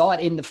even saw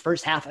it in the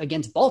first half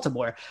against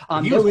Baltimore.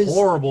 He was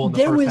horrible in the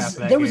first half of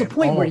that There was a game.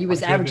 point where he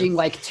was averaging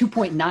like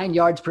 2.9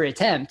 yards per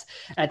attempt.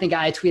 And I think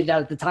I tweeted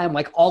out at the time,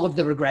 like, all of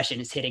the regression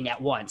is hitting at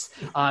once.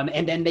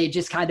 And then they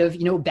just kind of,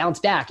 you know, bounce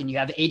back, and you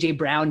have A.J.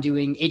 Brown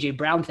doing A.J.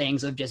 Brown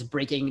things of just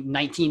breaking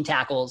 19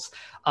 tackles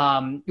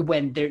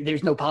when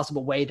there's no possible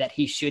way that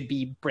he should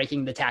be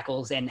breaking the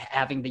tackles and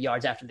having the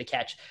yards after the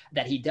catch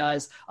that he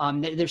does.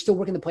 They're still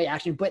working the play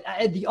action, but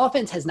the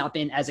offense has not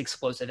been as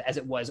explosive as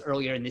it was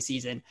earlier in the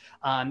season,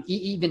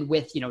 even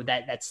with, you know,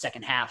 that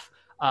second half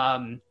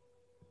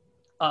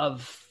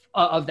of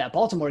that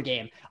Baltimore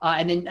game.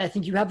 And then I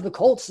think you have the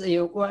Colts.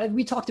 You know,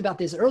 we talked about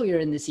this earlier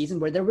in the season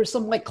where there were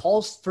some like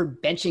calls for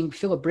benching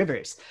Phillip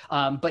Rivers,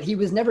 but he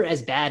was never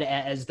as bad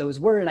as those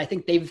were. And I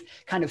think they've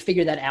kind of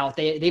figured that out.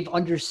 They've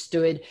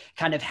understood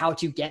kind of how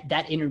to get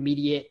that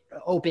intermediate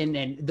open,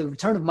 and the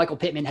return of Michael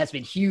Pittman has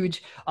been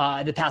huge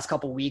the past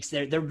couple of weeks.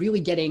 They're really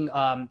getting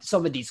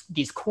some of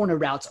these corner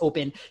routes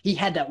open. He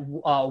had that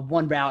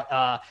one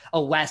route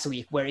last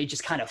week where he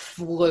just kind of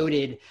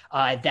floated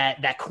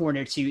that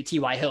corner to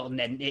T.Y. Hilton,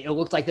 and it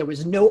looked like there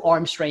was no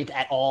arm strength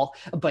at all,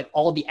 but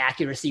all the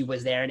accuracy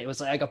was there, and it was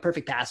like a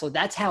perfect pass. So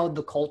that's how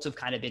the Colts have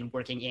kind of been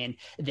working in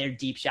their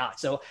deep shot.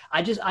 So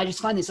I just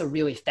find this a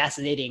really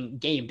fascinating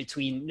game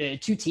between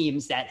two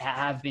teams that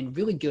have been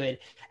really good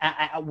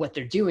at what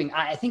they're doing.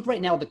 I think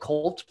right now the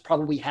Colts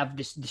probably have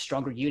the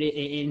stronger unit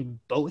in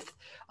both.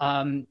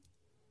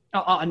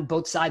 On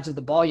both sides of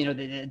the ball. You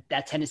know,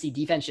 that Tennessee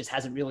defense just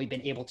hasn't really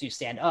been able to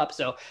stand up.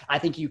 So I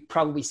think you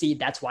probably see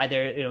that's why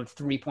they're, you know,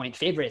 3-point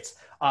favorites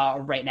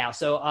right now.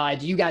 So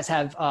do you guys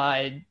have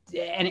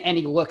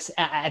any looks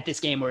at this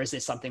game, or is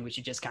this something we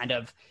should just kind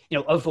of, you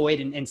know,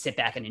 avoid and sit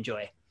back and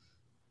enjoy?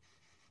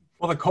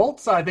 Well, the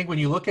Colts, I think when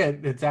you look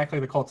at exactly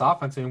the Colts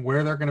offense and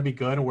where they're going to be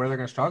good and where they're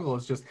going to struggle,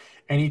 is just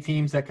any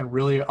teams that can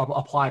really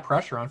apply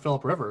pressure on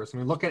Phillip Rivers. I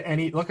mean, look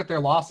at their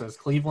losses: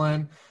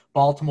 Cleveland,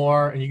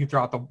 Baltimore, and you can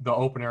throw out the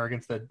opener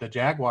against the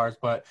Jaguars.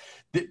 But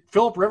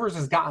Phillip Rivers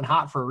has gotten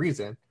hot for a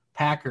reason.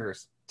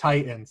 Packers,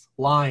 Titans,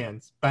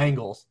 Lions,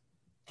 Bengals.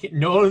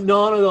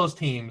 None of those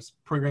teams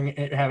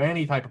have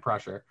any type of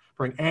pressure.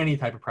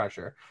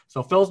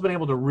 So Phil's been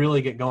able to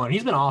really get going.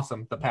 He's been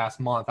awesome the past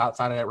month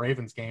outside of that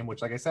Ravens game,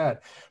 which, like I said,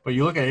 but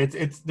you look at it,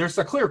 it's there's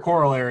a clear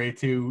corollary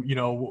to, you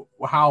know,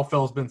 how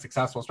Phil's been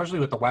successful, especially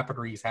with the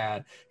weaponry he's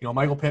had. You know,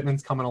 Michael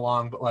Pittman's coming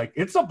along, but like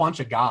it's a bunch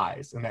of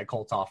guys in that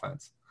Colts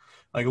offense.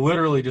 Like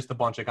literally just a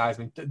bunch of guys.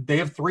 I mean, they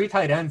have 3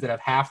 tight ends that have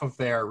half of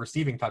their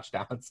receiving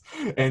touchdowns,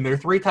 and they're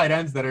 3 tight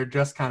ends that are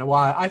just kind of,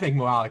 well, I think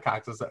Mo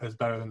Alley-Cox is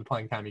better than the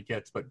playing time he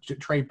gets, but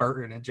Trey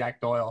Burton and Jack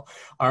Doyle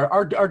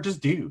are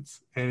just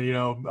dudes. And,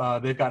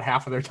 they've got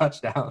half of their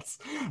touchdowns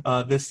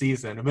this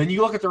season. And then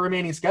you look at the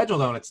remaining schedule,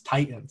 though, and it's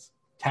Titans,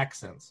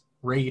 Texans,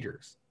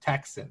 Raiders,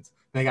 Texans.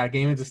 They got a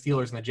game against the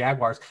Steelers and the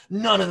Jaguars.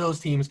 None of those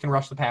teams can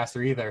rush the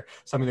passer either.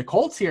 So, I mean, the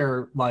Colts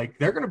here, like,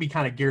 they're going to be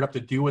kind of geared up to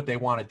do what they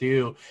want to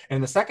do. And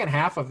in the second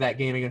half of that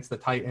game against the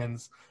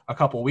Titans a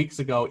couple of weeks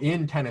ago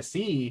in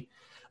Tennessee,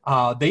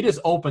 they just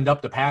opened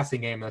up the passing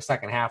game in the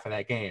second half of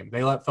that game.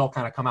 They let Phil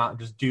kind of come out and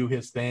just do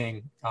his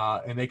thing,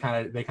 and they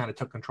kind of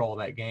took control of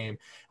that game.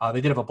 They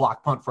did have a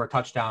block punt for a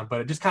touchdown, but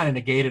it just kind of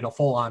negated a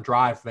full-on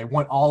drive. They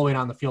went all the way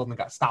down the field and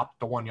got stopped at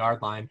the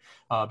 1-yard line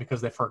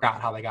because they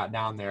forgot how they got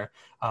down there.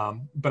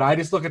 But I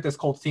just look at this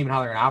Colts team and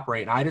how they're going to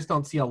operate, and I just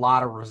don't see a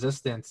lot of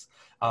resistance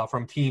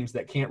from teams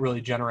that can't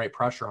really generate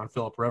pressure on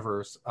Phillip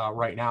Rivers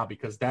right now,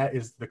 because that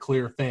is the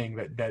clear thing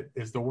that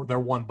is their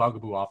one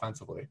bugaboo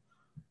offensively.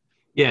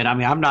 Yeah, and I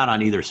mean, I'm not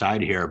on either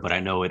side here, but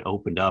I know it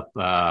opened up,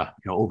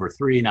 over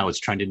 3. Now it's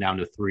trending down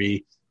to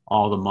 3.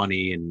 All the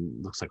money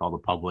and looks like all the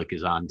public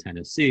is on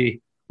Tennessee,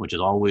 which is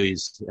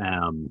always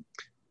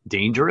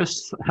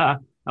dangerous, I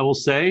will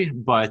say.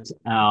 But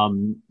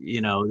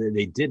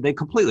they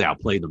completely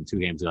outplayed them 2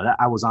 games ago.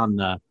 I was on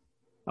the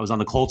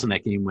Colts in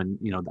that game when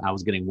I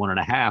was getting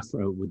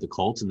 1.5 with the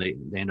Colts, and they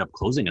ended up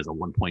closing as a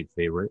 1-point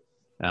favorite.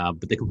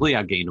 But they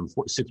completely outgained them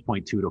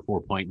 6.2 to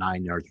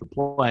 4.9 yards per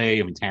play.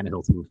 I mean,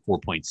 Tannehill threw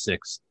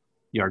 4.6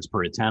 yards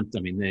per attempt. I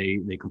mean,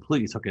 they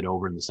completely took it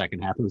over in the second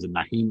half. It was a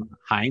Nyheim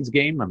Hines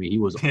game. I mean, he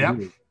was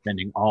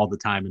spending all the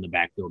time in the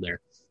backfield there,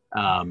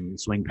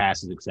 swing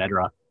passes,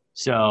 etc.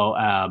 So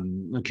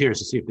I'm curious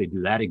to see if they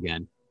do that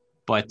again.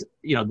 But,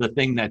 the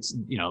thing that's,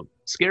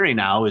 scary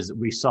now is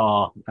we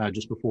saw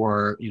just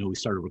before, we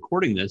started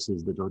recording this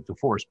is that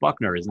DeForest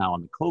Buckner is now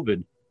on the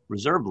COVID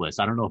reserve list.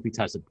 I don't know if he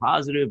tested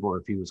positive or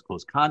if he was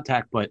close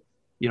contact, but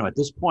at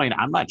this point,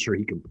 I'm not sure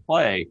he can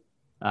play.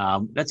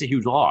 That's a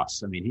huge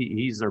loss. I mean,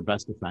 he's their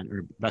best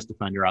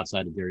defender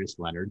outside of Darius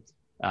Leonard.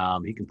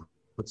 He can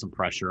put some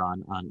pressure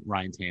on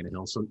Ryan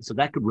Tannehill, so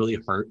that could really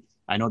hurt.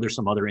 I know there's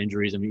some other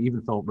injuries. I mean,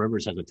 even Phillip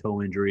Rivers has a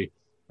toe injury.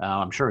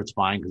 I'm sure it's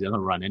fine because he doesn't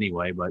run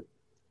anyway. But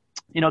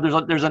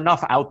there's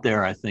enough out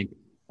there, I think,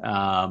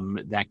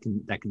 that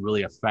can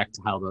really affect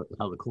how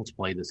the Colts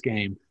play this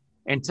game.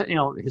 And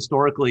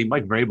historically,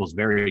 Mike Vrabel's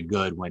very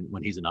good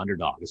when he's an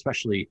underdog,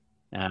 especially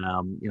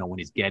when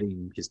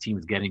his team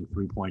is getting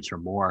 3 points or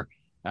more.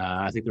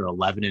 I think they're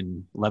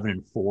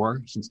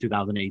 11-4 since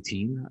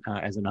 2018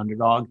 as an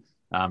underdog.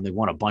 They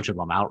won a bunch of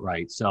them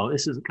outright. So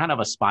this is kind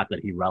of a spot that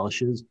he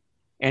relishes.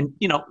 And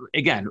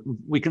again,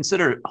 we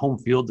consider home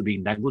field to be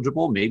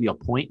negligible, maybe a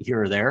point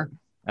here or there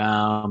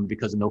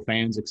because of no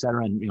fans, et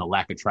cetera, and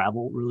lack of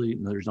travel. Really,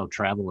 there's no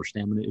travel or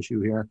stamina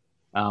issue here.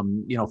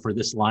 For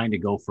this line to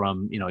go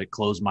from, it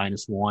closed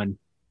 -1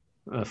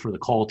 for the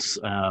Colts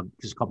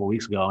just a couple of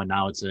weeks ago, and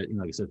now it's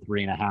like I said,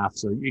 3.5.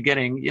 So you're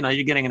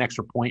getting an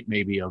extra point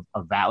maybe of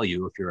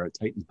value if you're a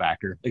Titans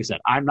backer. Like I said,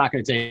 I'm not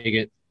going to take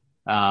it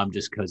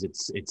just because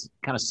it's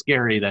kind of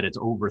scary that it's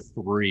over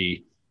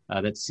 3.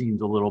 That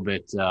seems a little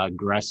bit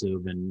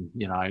aggressive, and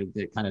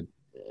it kind of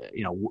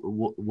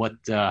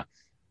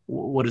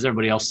what is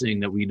everybody else seeing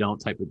that we don't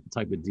type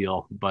of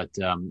deal. But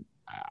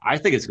I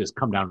think it's just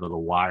come down to the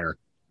wire.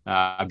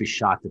 I'd be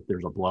shocked if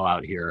there's a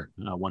blowout here,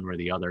 one way or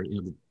the other.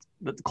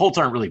 The Colts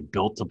aren't really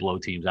built to blow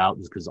teams out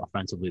just because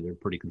offensively they're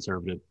pretty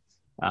conservative.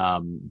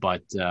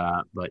 But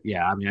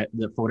yeah, I mean,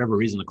 for whatever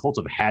reason, the Colts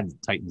have had the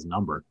Titans'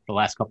 number for the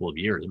last couple of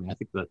years. I mean, I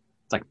think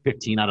it's like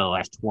 15 out of the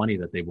last 20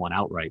 that they've won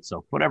outright.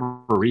 So for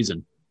whatever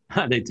reason,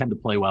 they tend to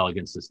play well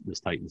against this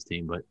Titans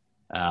team, but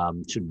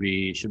should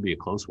be a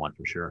close one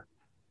for sure.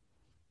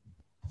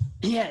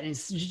 Yeah,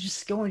 it's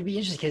just going to be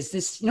interesting because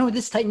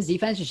this Titans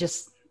defense is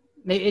just.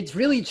 It's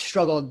really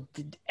struggled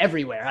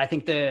everywhere. I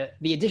think the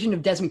addition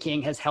of Desmond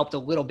King has helped a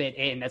little bit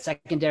in that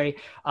secondary.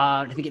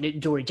 I think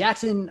Dory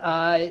Jackson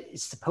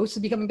is supposed to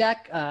be coming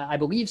back, I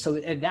believe, so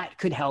that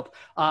could help.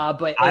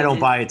 But I don't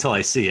buy it till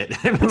I see it.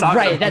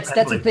 Right, that's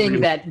a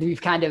thing that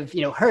we've kind of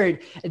heard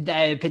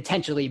that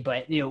potentially,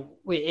 but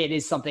it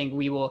is something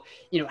we will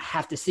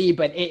have to see.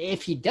 But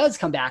if he does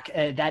come back,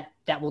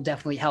 that will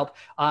definitely help.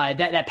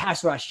 That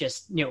pass rush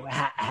just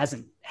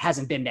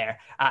hasn't been there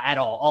at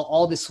all.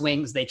 All the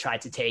swings they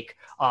tried to take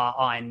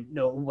on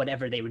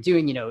whatever they were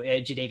doing.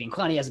 Jadeveon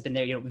Clowney hasn't been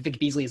there. Vic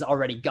Beasley is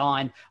already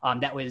gone.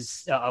 That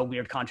was a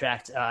weird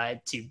contract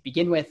to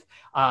begin with.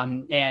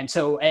 And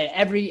so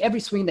every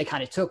swing they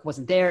kind of took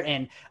wasn't there.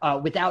 And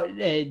without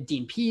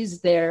Dean Pease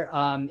there,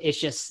 it's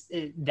just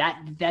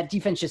that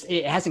defense just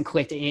it hasn't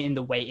clicked in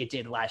the way it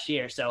did last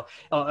year. So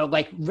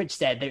like Rich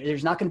said,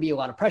 there's not going to be a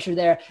lot of pressure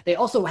there. They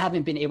also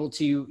haven't been able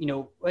to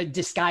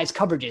disguise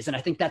coverages, and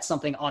I think that's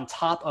something on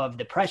top top of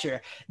the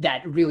pressure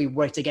that really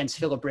worked against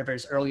Phillip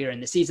Rivers earlier in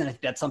the season. I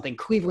think that's something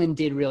Cleveland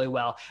did really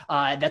well.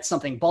 That's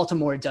something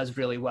Baltimore does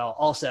really well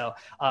also.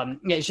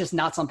 It's just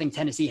not something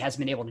Tennessee has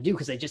been able to do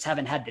because they just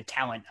haven't had the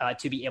talent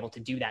to be able to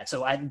do that.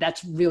 So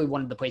that's really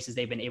one of the places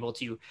they've been able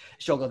to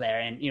struggle there.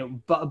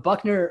 And,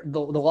 Buckner, the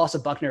loss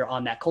of Buckner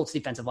on that Colts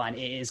defensive line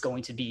is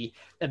going to be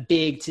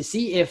big to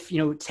see if,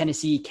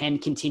 Tennessee can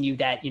continue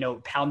that,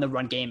 pound the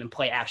run game and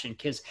play action.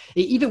 Because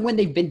even when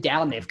they've been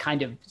down, they've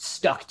kind of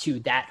stuck to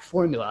that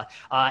formula.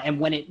 And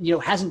when it,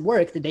 hasn't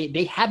worked,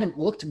 they haven't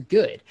looked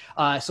good.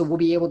 So we'll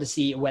be able to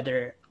see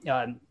whether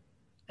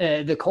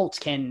the Colts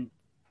can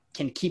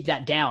keep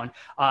that down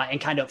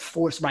and kind of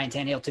force Ryan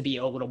Tannehill to be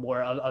a little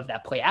more of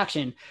that play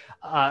action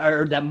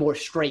or that more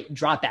straight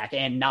drop back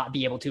and not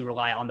be able to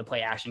rely on the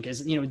play action.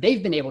 Because,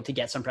 they've been able to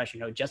get some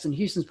pressure. Justin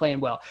Houston's playing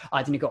well.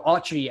 Danico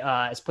Autry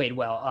has played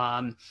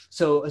well.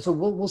 So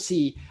we'll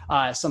see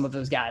some of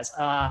those guys.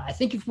 I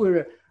think if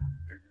we're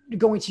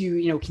going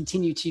to,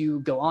 continue to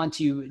go on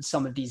to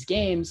some of these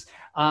games,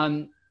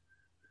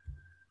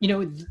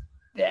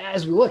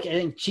 as we look, I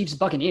think Chiefs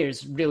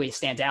Buccaneers really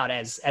stands out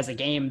as a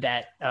game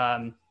that,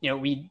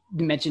 we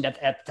mentioned at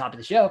the top of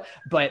the show,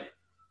 but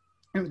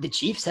the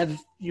Chiefs have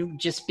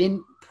just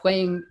been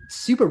playing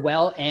super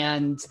well.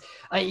 And,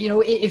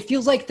 it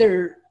feels like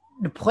they're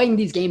playing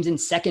these games in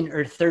second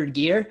or third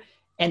gear,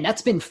 and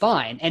that's been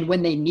fine. And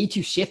when they need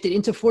to shift it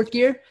into fourth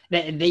gear,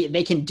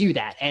 they can do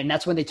that. And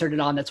that's when they turned it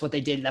on. That's what they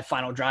did in that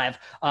final drive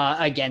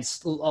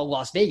against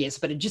Las Vegas.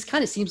 But it just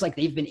kind of seems like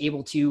they've been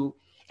able to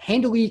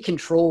handily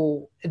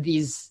control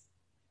these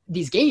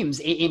games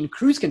in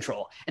cruise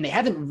control, and they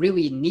haven't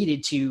really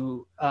needed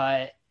to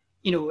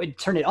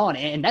turn it on,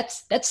 and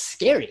that's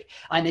scary.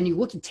 And then you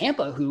look at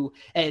Tampa, who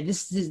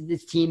this is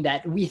this team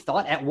that we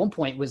thought at one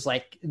point was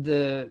like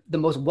the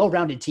most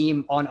well-rounded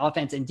team on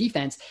offense and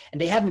defense, and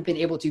they haven't been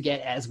able to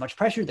get as much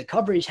pressure. The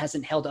coverage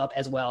hasn't held up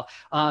as well.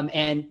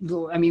 And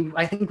I mean,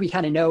 I think we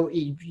kind of know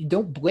you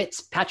don't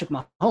blitz Patrick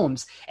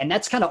Mahomes, and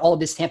that's kind of all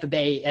this Tampa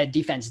Bay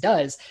defense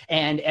does.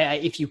 And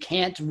if you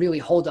can't really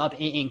hold up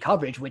in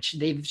coverage, which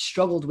they've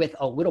struggled with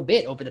a little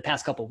bit over the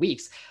past couple of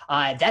weeks,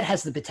 that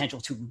has the potential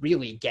to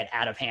really get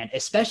out of hand,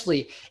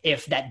 especially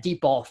if that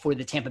deep ball for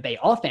the Tampa Bay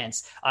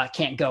offense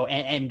can't go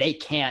and they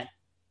can't,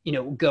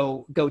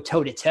 go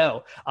toe to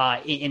toe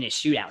in a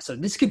shootout. So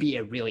this could be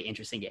a really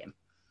interesting game.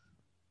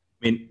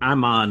 I mean,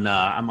 I'm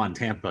on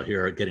Tampa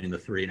here, getting the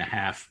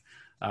 3.5.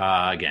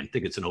 Again, I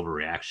think it's an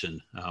overreaction.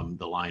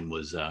 The line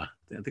was, I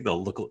think the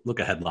look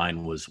ahead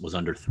line was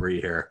under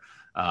 3 here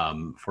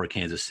for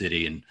Kansas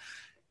City. And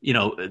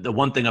the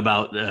one thing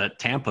about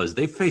Tampa is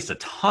they faced a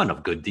ton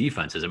of good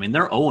defenses. I mean,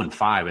 they're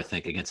 0-5, I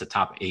think, against the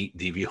top 8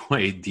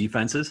 DVOA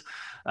defenses.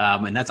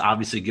 And that's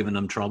obviously given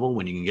them trouble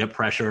when you can get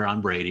pressure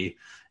on Brady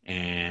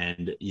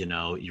and,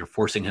 you're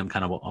forcing him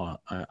kind of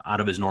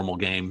out of his normal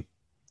game.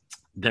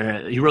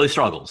 He really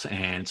struggles.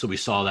 And so we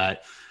saw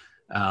that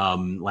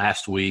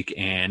last week.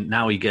 And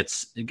now he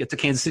gets the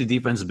Kansas City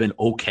defense has been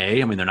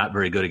okay. I mean, they're not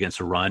very good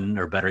against a run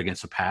or better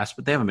against a pass,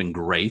 but they haven't been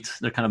great.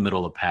 They're kind of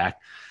middle of the pack.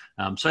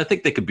 So I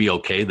think they could be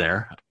okay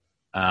there.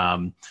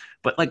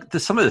 But like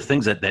some of the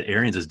things that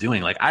Arians is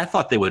doing, like I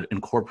thought they would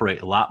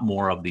incorporate a lot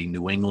more of the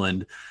New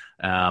England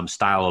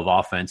style of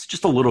offense,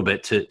 just a little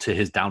bit to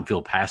his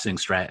downfield passing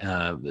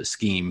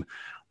scheme.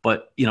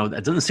 But,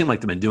 that doesn't seem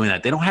like they've been doing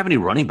that. They don't have any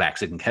running backs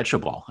that can catch a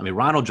ball. I mean,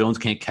 Ronald Jones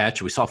can't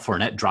catch. We saw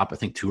Fournette drop, I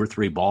think, 2 or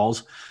 3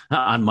 balls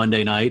on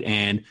Monday night.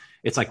 And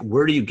it's like,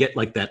 where do you get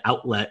like that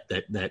outlet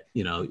that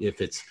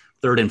if it's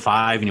 3rd and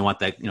 5 and you want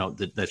that,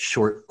 that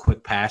short,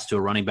 quick pass to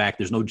a running back,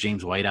 there's no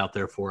James White out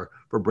there for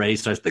Brady.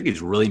 So I think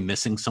he's really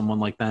missing someone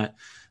like that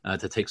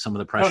to take some of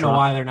the pressure I don't know off.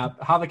 why they're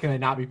not. How can they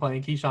not be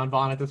playing Keyshawn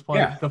Vaughn at this point?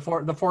 Yeah. The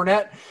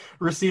Fournette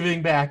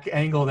receiving back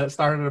angle that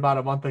started about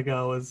a month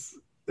ago is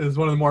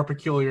one of the more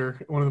peculiar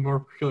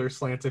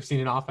slants I've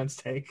seen an offense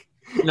take.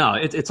 No,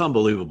 it's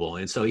unbelievable.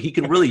 And so he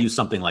can really use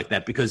something like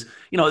that because,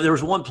 there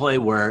was one play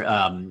where,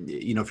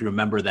 if you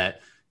remember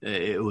that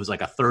it was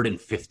like a 3rd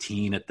and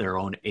 15 at their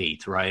own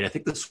 8, right? I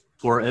think the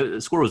score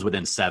was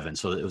within 7.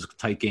 So it was a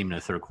tight game in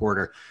the third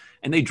quarter.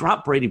 And they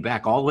dropped Brady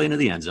back all the way into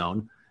the end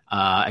zone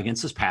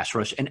against this pass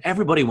rush. And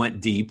everybody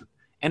went deep.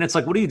 And it's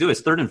like, what do you do?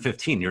 It's 3rd and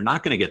 15. You're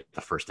not going to get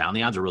the first down.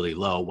 The odds are really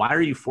low. Why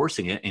are you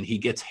forcing it? And he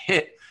gets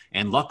hit.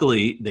 And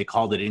luckily, they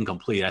called it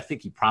incomplete. I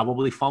think he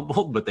probably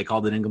fumbled, but they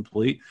called it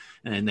incomplete.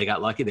 And they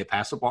got lucky. They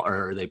passed the ball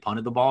or they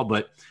punted the ball.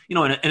 But, in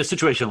a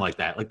situation like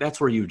that, like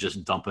that's where you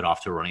just dump it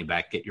off to a running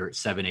back, get your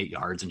 7-8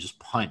 yards and just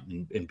punt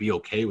and be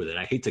okay with it.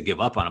 I hate to give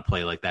up on a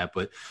play like that,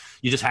 but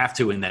you just have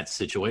to in that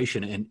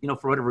situation. And,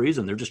 for whatever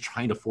reason, they're just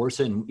trying to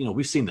force it. And,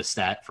 we've seen the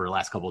stat for the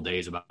last couple of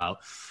days about,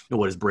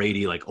 what is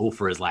Brady like 0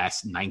 for his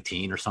last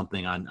 19 or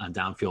something on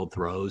downfield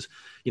throws.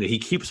 He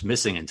keeps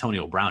missing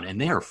Antonio Brown, and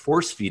they are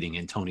force-feeding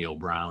Antonio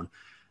Brown.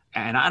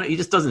 And he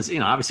just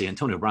doesn't, obviously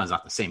Antonio Brown's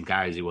not the same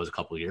guy as he was a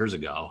couple of years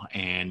ago.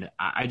 And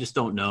I just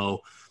don't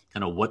know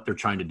kind of what they're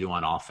trying to do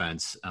on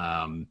offense.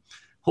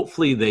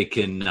 Hopefully they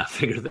can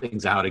figure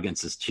things out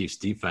against this Chiefs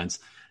defense.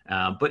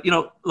 But,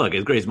 look,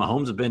 as great as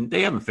Mahomes have been,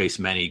 they haven't faced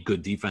many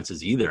good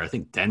defenses either. I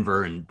think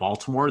Denver and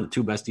Baltimore are the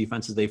two best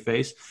defenses they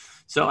face.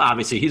 So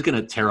obviously he's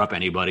going to tear up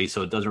anybody,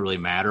 so it doesn't really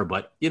matter.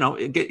 But,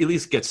 at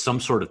least get some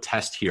sort of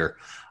test here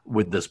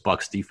with this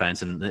Bucs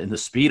defense and the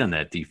speed on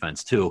that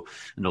defense too,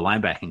 and the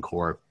linebacking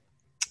core.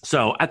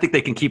 So I think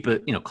they can keep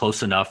it,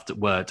 close enough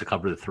to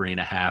cover the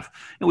 3.5.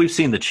 And we've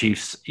seen the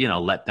Chiefs,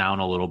 let down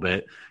a little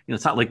bit.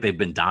 It's not like they've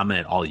been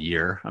dominant all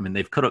year. I mean,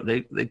 they could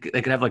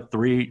have like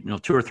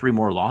 2 or 3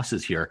 more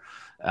losses here,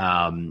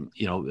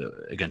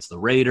 against the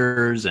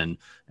Raiders, and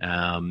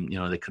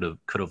they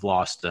could have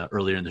lost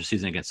earlier in their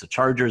season against the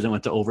Chargers and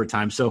went to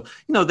overtime. So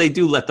they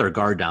do let their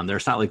guard down.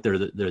 It's not like they're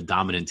a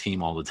dominant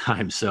team all the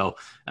time. So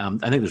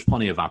I think there's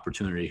plenty of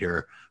opportunity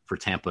here for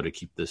Tampa to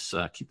keep this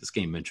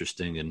game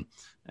interesting,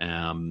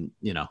 and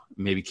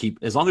maybe keep,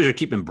 as long as you're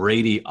keeping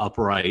Brady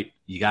upright,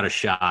 you got a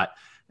shot.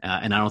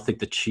 And I don't think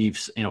the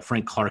Chiefs,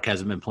 Frank Clark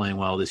hasn't been playing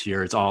well this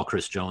year. It's all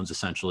Chris Jones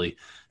essentially.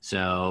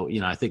 So,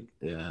 I think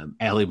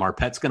Ali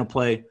Marpet's going to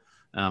play.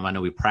 I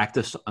know we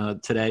practiced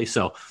today.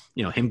 So,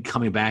 him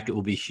coming back, it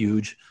will be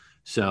huge.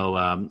 So,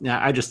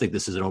 I just think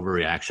this is an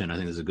overreaction. I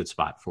think this is a good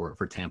spot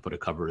for Tampa to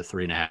cover a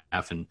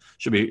 3.5, and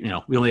should be,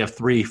 we only have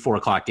 3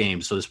 4:00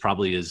 games. So this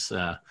probably is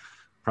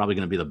probably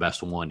going to be the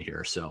best one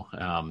here. So,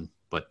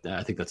 but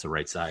I think that's the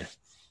right side.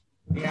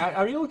 Yeah,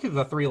 I mean, look at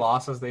the 3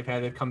 losses they've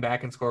had. They've come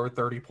back and scored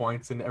 30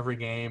 points in every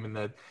game,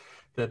 and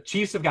the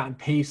Chiefs have gotten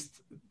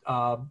paced,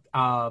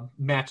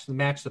 match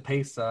the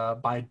pace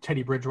by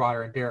Teddy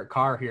Bridgewater and Derek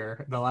Carr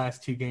here the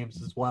last 2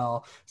 games as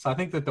well. So I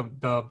think that the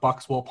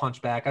Bucs will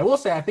punch back. I will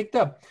say I think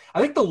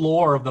the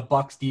lore of the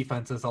Bucs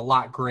defense is a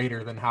lot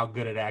greater than how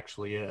good it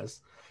actually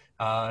is.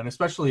 And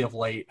especially of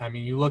late. I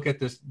mean, you look at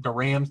this, the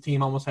Rams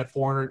team almost had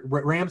 400.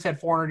 Rams had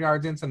 400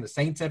 yards in them. The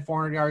Saints had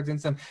 400 yards in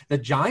them. The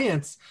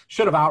Giants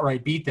should have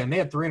outright beat them. They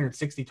had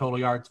 360 total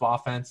yards of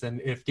offense.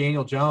 And if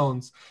Daniel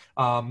Jones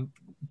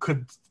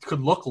could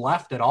look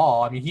left at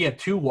all, I mean, he had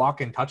 2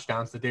 walk-in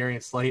touchdowns to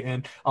Darius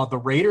Slayton. The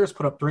Raiders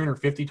put up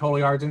 350 total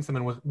yards in them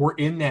and were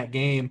in that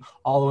game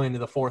all the way into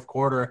the 4th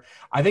quarter.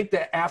 I think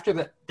that after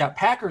that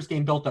Packers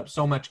game built up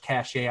so much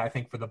cachet, I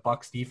think, for the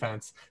Bucs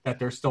defense that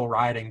they're still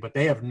riding, but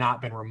they have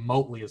not been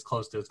remotely as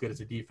close to as good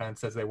as a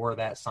defense as they were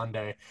that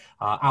Sunday,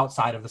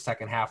 outside of the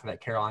second half of that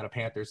Carolina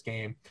Panthers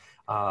game.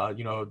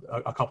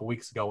 A couple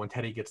weeks ago when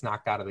Teddy gets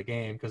knocked out of the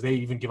game, because they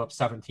even give up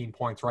 17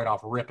 points right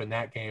off rip in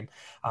that game.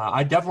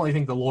 I definitely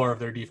think the lore of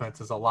their defense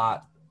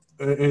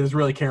is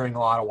really carrying a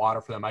lot of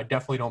water for them. I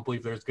definitely don't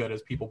believe they're as good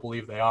as people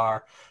believe they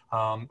are,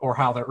 or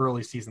how their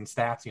early season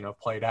stats,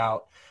 played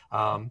out.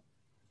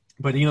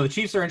 But, the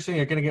Chiefs are interesting.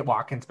 They're going to get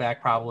Watkins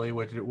back probably,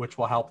 which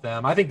will help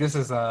them. I think this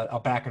is a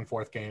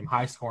back-and-forth game,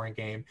 high-scoring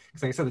game.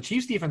 Because like I said, the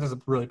Chiefs' defense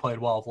hasn't really played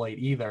well of late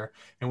either.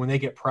 And when they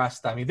get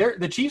pressed, I mean,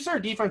 the Chiefs are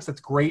a defense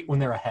that's great when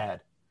they're ahead.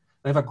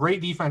 They have a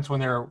great defense when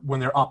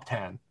they're up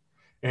 10.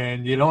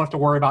 And you don't have to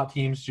worry about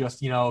teams just,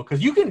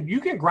 because you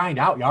can grind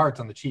out yards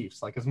on the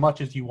Chiefs, like as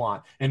much as you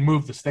want, and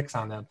move the sticks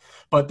on them.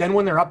 But then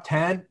when they're up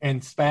 10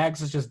 and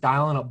Spags is just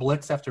dialing up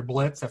blitz after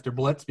blitz after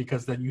blitz,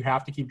 because then you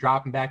have to keep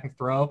dropping back and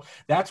throw,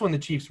 that's when the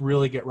Chiefs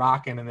really get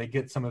rocking and they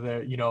get some of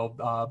the,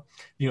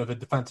 the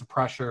defensive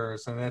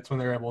pressures. And that's when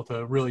they're able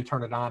to really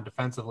turn it on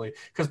defensively.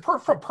 Because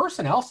from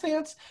personnel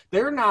stance,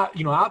 they're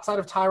not, outside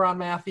of Tyrann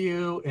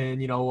Mathieu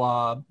and,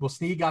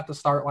 Snead got the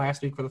start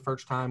last week for the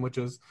first time, which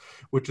is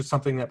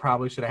something that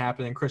probably should have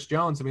happened. And Chris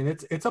Jones, I mean,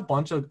 it's a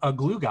bunch of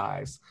glue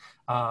guys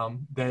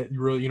that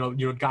really,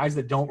 guys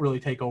that don't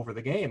really take over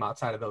the game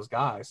outside of those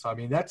guys. So, I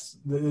mean,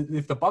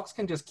 if the Bucs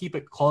can just keep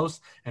it close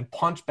and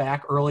punch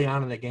back early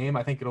on in the game,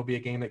 I think it'll be a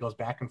game that goes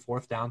back and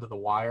forth down to the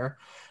wire.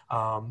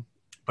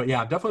 But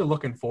yeah, I'm definitely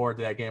looking forward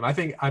to that game. I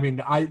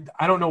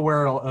don't know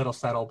where it'll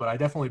settle, but I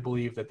definitely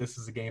believe that this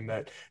is a game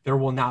that there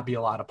will not be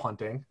a lot of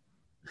punting.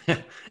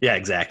 Yeah,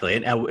 exactly.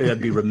 And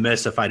I'd be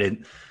remiss if I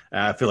didn't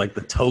feel like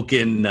the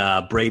token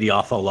Brady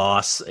off a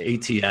loss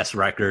ATS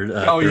record.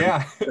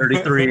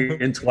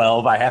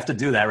 33-12. I have to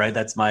do that, right?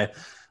 That's my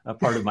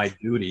part of my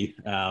duty.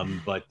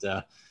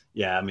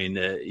 Yeah, I mean,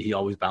 he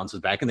always bounces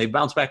back, and they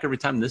bounce back every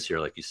time this year,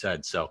 like you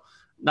said. So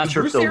not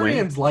sure if they'll win. Bruce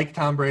Arians like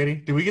Tom Brady?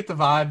 Do we get the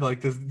vibe?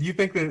 Like, do you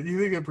think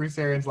that Bruce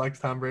Arians likes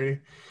Tom Brady?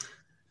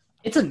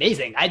 It's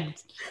amazing. I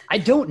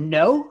don't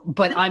know,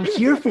 but I'm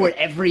here for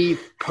every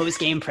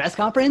post-game press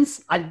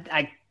conference.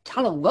 I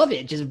kind of love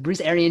it. Just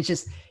Bruce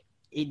Arians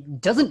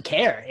it doesn't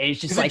care. It's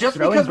just like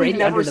throwing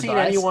Brady under the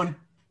bus.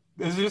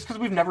 Is it just because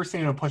we've never seen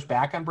anyone push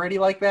back on Brady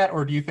like that,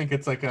 or do you think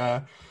it's like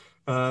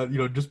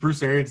just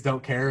Bruce Arians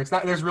don't care? It's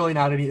not. There's really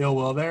not any ill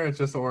will there. It's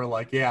just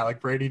like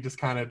Brady just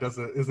kind of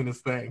isn't his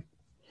thing.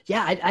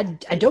 Yeah,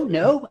 I don't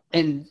know,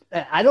 and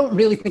I don't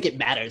really think it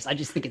matters. I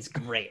just think it's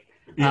great.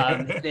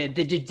 The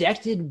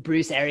dejected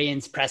Bruce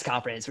Arians press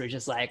conference where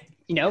just like,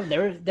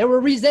 there were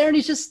reads there and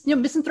he's just,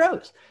 missing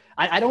throws.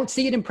 I don't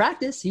see it in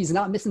practice. He's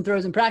not missing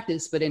throws in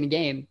practice, but in a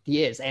game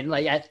he is. And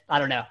like, I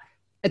don't know.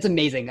 It's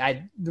amazing.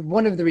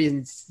 One of the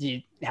reasons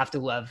you have to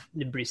love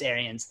the Bruce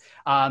Arians.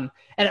 And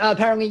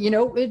apparently,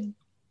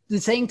 the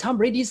saying Tom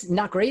Brady's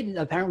not great,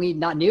 apparently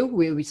not new.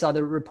 We saw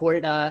the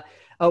report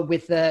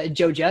with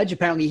Joe Judge.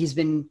 Apparently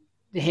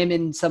him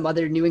and some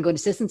other New England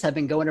assistants have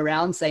been going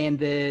around saying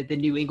the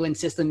New England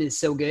system is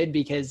so good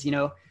because,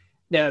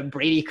 the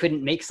Brady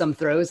couldn't make some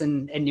throws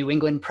and New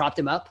England propped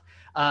him up.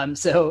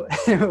 So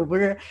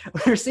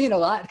we're seeing a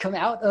lot come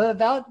out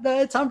about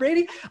Tom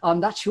Brady. I'm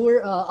not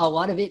sure a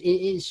lot of it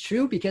is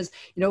true because,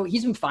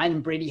 he's been fine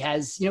and Brady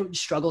has,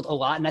 struggled a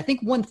lot. And I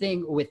think one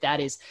thing with that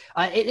is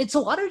it's a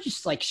lot of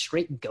just like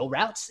straight go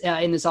routes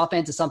in this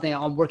offense is something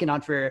I'm working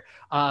on for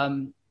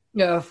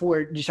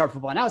just Sharp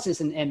Football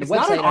Analysis and it's the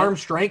website. Not an arm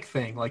strength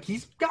thing. Like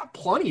he's got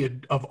plenty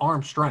of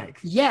arm strength.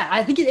 Yeah,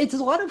 I think it's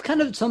a lot of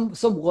kind of some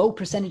low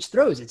percentage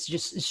throws. It's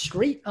just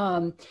straight,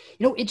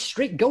 it's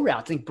straight go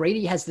routes. I think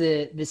Brady has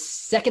the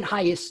second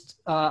highest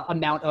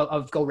amount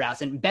of go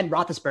routes, and Ben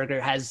Roethlisberger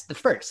has the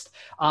first.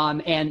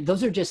 And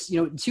those are just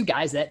two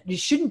guys that you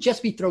shouldn't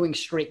just be throwing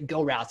straight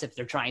go routes if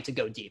they're trying to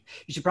go deep.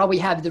 You should probably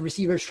have the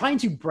receivers trying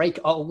to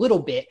break a little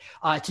bit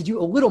to do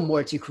a little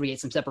more to create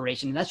some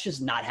separation, and that's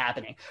just not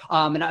happening.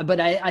 But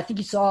I think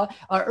you saw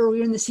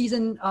earlier in the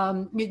season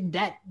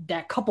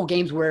that couple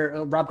games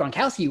where Rob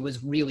Gronkowski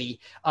was really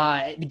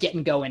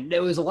getting going.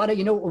 There was a lot of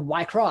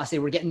Y cross. They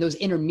were getting those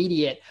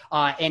intermediate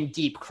and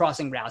deep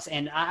crossing routes,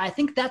 and I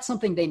think that's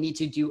something they need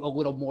to do a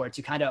little more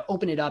to kind of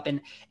open it up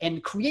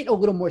and create a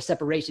little more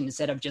separation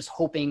instead of just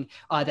hoping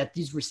that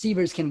these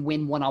receivers can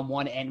win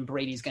one-on-one and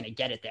Brady's going to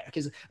get it there.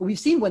 Because we've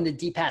seen when the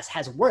deep pass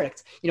has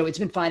worked, it's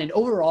been fine. And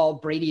overall,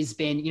 Brady's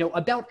been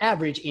about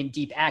average in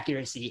deep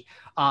accuracy.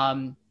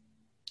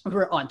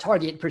 We're on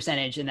target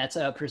percentage, and that's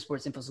per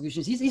Sports Info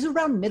Solutions. He's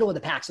around middle of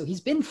the pack, so he's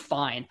been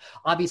fine.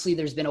 Obviously,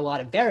 there's been a lot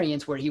of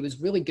variance where he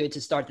was really good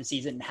to start the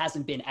season and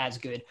hasn't been as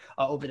good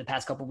over the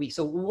past couple of weeks.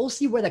 So we'll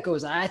see where that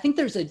goes. I think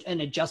there's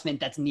an adjustment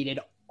that's needed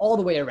all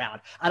the way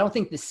around. I don't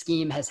think the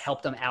scheme has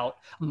helped him out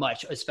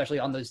much, especially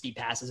on those deep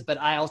passes, but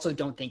I also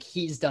don't think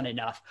he's done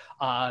enough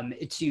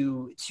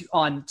to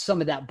on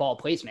some of that ball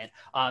placement.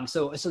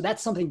 So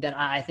that's something that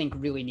I think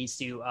really needs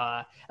to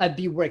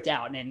be worked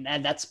out.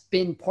 And that's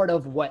been part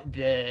of what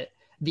the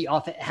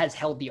offense has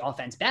held the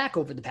offense back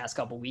over the past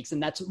couple of weeks.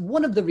 And that's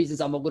one of the reasons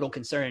I'm a little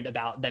concerned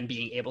about them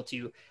being able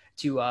to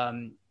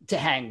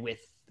hang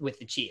with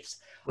the Chiefs.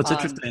 What's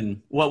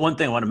interesting, one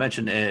thing I want to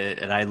mention,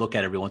 and I look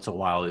at every once in a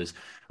while, is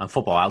on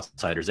Football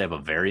Outsiders, they have a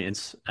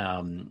variance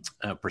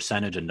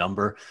percentage, a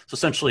number. So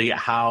essentially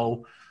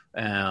how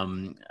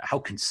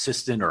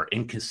consistent or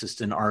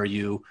inconsistent are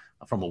you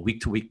from a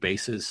week-to-week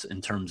basis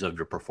in terms of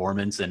your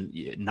performance? And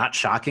not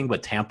shocking,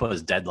 but Tampa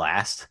is dead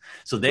last.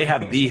 So they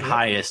have the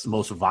highest,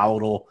 most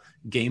volatile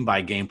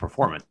game-by-game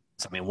performance.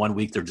 I mean, one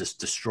week they're just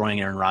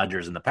destroying Aaron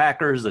Rodgers and the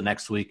Packers. The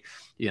next week,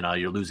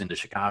 you're losing to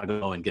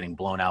Chicago and getting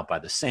blown out by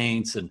the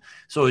Saints. And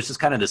so it's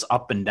just kind of this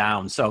up and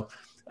down. So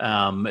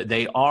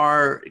they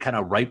are kind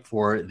of ripe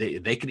for,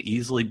 they could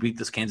easily beat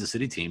this Kansas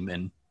City team.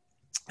 And,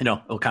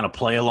 it'll kind of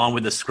play along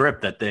with the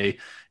script that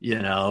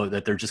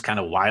that they're just kind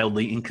of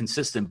wildly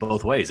inconsistent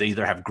both ways. They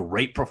either have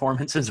great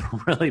performances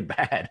or really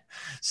bad.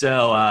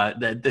 So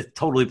that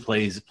totally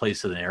plays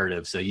to the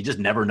narrative. So you just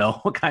never know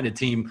what kind of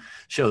team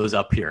shows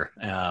up here.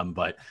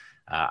 But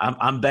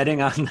I'm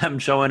betting on them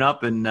showing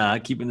up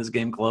and keeping this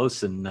game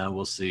close, and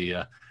we'll see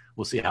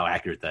how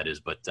accurate that is.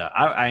 But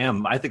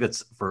I think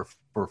that's for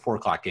a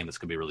 4:00 game. That's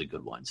gonna be a really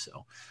good one.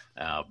 So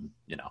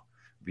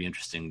be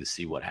interesting to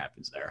see what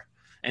happens there.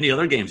 Any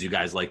other games you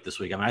guys like this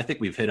week? I mean, I think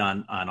we've hit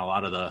on a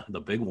lot of the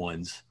big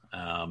ones.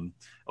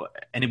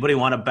 Anybody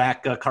want to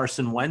back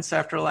Carson Wentz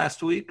after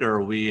last week,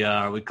 or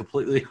are we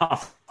completely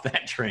off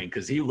that train?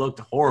 Because he looked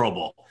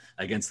horrible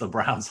against the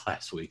Browns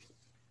last week.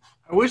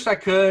 I wish I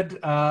could,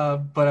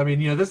 but I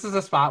mean, this is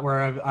a spot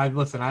where I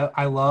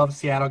love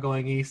Seattle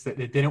going east.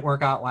 It didn't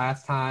work out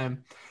last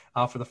time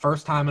for the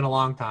first time in a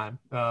long time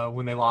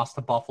when they lost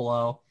to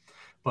Buffalo.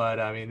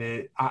 But I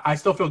mean, I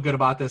still feel good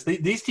about this.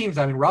 These teams,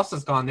 I mean, Russ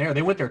has gone there.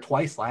 They went there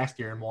twice last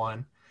year and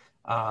won.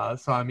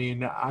 So I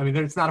mean,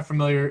 it's a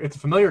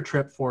familiar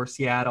trip for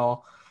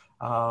Seattle.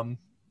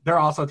 They're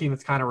also a team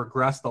that's kind of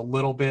regressed a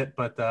little bit,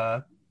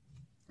 but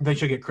they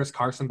should get Chris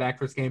Carson back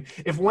for this game.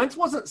 If Wentz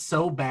wasn't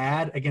so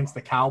bad against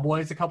the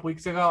Cowboys a couple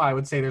weeks ago, I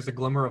would say there's a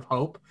glimmer of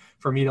hope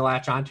for me to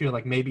latch onto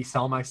and maybe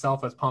sell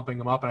myself as pumping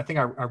them up. And I think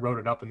I wrote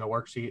it up in the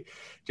worksheet,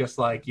 just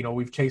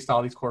we've chased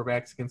all these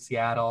quarterbacks against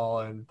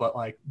Seattle. But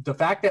the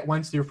fact that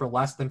Wentz threw for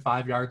less than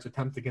 5 yards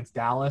attempt against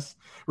Dallas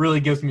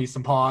really gives me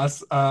some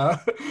pause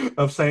of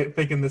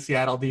thinking the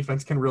Seattle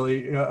defense can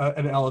really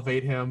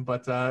elevate him.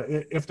 But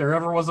if there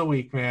ever was a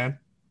week, man.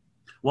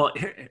 Well,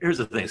 here's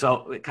the thing.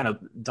 So kind of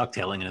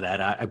ducktailing into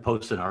that, I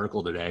posted an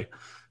article today,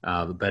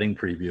 the betting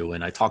preview,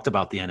 and I talked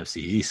about the NFC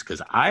East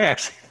because I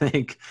actually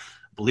think,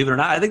 believe it or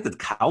not, I think the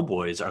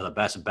Cowboys are the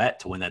best bet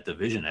to win that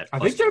division. I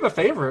think they're the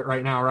favorite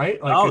right now, right?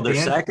 They're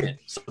second.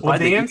 So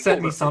Dan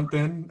sent me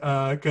something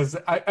because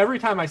every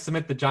time I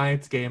submit the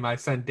Giants game, I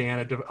send Dan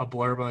a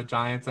blurb on the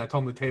Giants. And I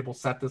told him the table's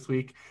set this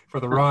week for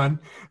the run.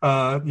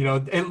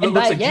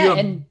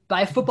 And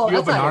by Football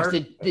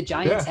Outsiders, the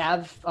Giants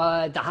have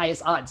the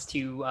highest odds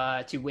to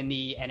win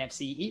the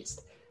NFC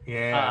East.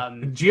 Yeah,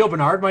 Gio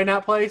Bernard might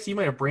not play, so you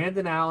might have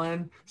Brandon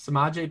Allen,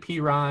 Samaje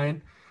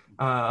Perine.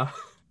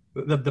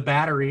 The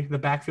battery, the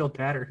backfield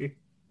battery.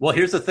 Well,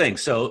 here's the thing.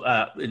 So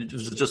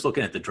just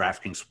looking at the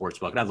DraftKings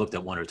Sportsbook, and I've looked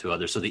at one or two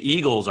others. So the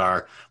Eagles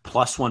are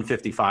plus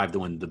 155 to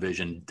win the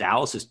division.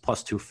 Dallas is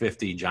plus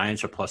 250.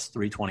 Giants are plus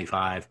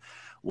 325.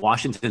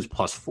 Washington's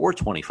plus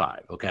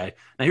 425. Okay.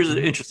 Now here's an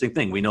interesting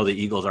thing. We know the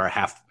Eagles are a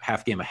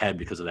half game ahead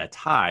because of that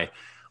tie.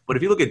 But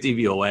if you look at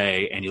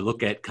DVOA and you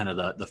look at kind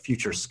of the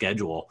future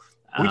schedule,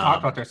 we talked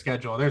about their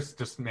schedule. There's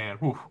just, man,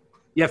 whew.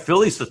 Yeah,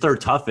 Philly's the third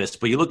toughest,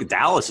 but you look at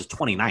Dallas is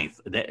 29th,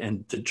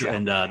 and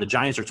the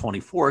Giants are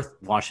 24th.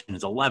 Washington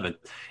is 11th.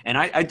 And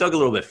I dug a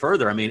little bit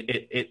further. I mean,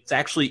 it's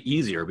actually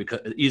easier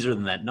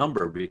than that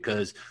number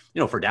because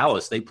for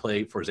Dallas they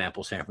play, for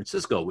example, San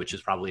Francisco, which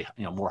is probably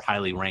more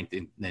highly ranked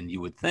than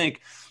you would think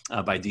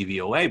by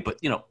DVOA. But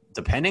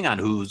depending on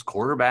who's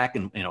quarterback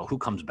and who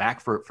comes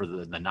back for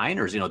the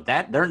Niners,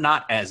 that they're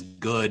not as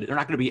good. They're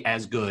not going to be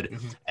as good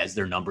as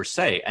their numbers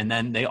say. And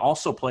then they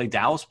also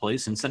Dallas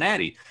plays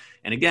Cincinnati.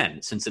 And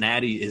again,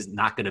 Cincinnati is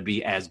not going to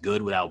be as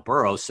good without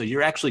Burrow. So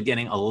you're actually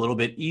getting a little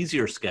bit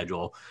easier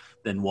schedule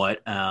than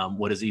what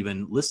is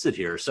even listed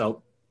here.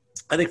 So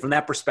I think from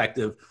that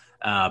perspective,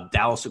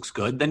 Dallas looks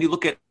good. Then you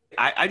look at,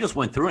 I just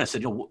went through and I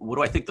said, what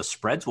do I think the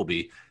spreads will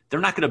be? They're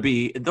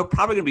probably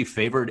going to be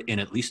favored in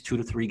at least 2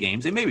 to 3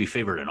 games. They may be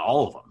favored in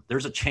all of them.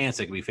 There's a chance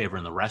they could be favored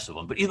in the rest of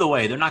them. But either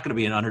way, they're not going to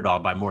be an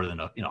underdog by more than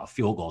a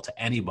field goal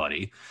to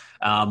anybody.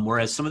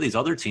 Whereas some of these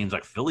other teams,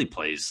 like Philly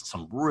plays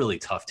some really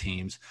tough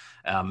teams.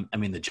 I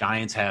mean, the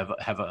Giants have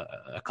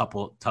a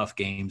couple tough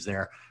games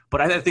there. But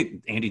I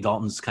think Andy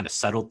Dalton's kind of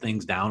settled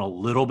things down a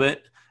little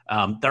bit.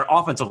 Their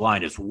offensive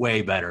line is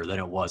way better than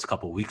it was a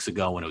couple of weeks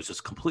ago when it was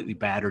just completely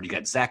battered. You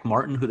got Zach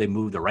Martin, who they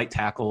moved the right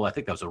tackle. I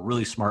think that was a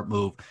really smart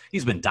move.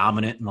 He's been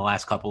dominant in the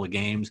last couple of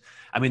games.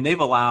 I mean, they've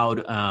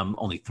allowed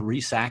only 3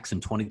 sacks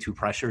and 22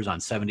 pressures on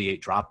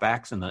 78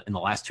 dropbacks in the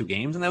last 2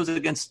 games, and that was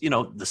against the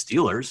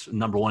Steelers,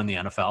 number 1 in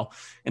the NFL,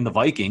 and the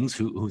Vikings,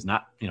 who's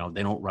not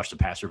they don't rush the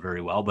passer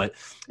very well. But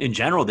in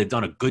general, they've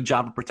done a good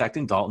job of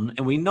protecting Dalton,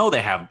 and we know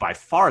they have by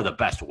far the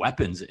best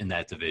weapons in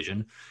that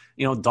division.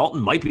 Dalton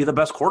might be the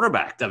best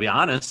quarterback, to be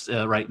honest,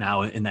 right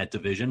now in that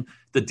division.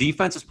 The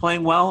defense is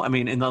playing well. I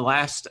mean, in the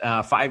last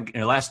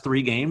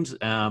 3 games,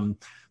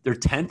 they're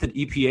 10th in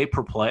EPA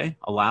per play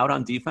allowed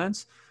on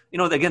defense.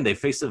 Again, they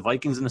faced the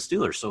Vikings and the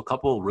Steelers, so a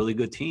couple of really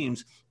good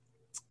teams.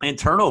 And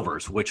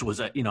turnovers, which was,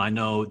 I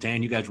know,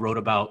 Dan, you guys wrote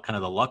about kind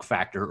of the luck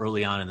factor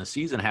early on in the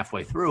season,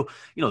 halfway through.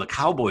 The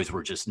Cowboys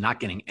were just not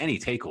getting any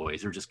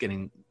takeaways. They're just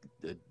getting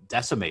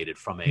decimated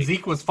from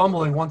Zeke was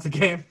fumbling once a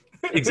game.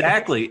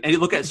 Exactly. And you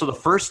look at, so the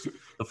first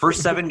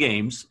 7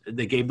 games,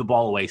 they gave the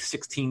ball away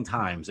 16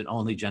 times and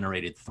only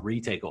generated 3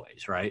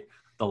 takeaways, right?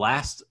 The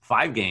last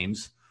 4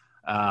 games,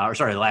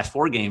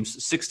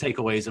 6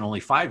 takeaways and only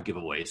 5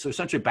 giveaways. So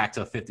essentially back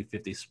to a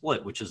 50-50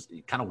 split, which is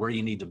kind of where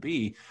you need to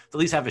be to at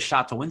least have a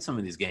shot to win some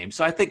of these games.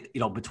 So I think,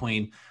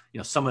 between,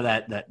 some of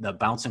that the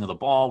bouncing of the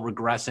ball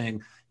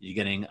regressing, you're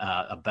getting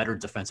a better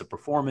defensive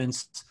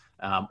performance,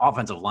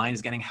 offensive line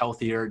is getting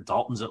healthier.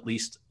 Dalton's at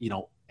least,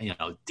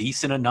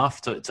 decent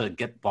enough to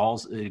get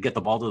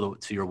the ball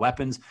to your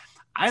weapons.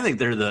 I think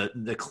they're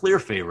the clear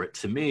favorite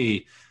to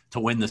me to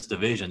win this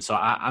division. So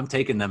I'm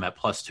taking them at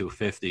plus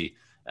 250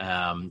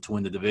 to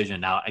win the division.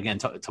 Now, again,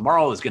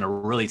 tomorrow is going to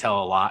really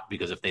tell a lot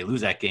because if they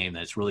lose that game,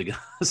 then it's really going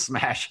to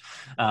smash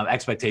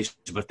expectations.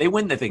 But if they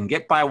win, if they can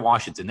get by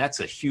Washington, that's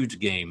a huge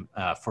game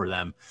for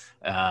them.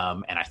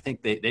 And I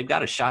think they've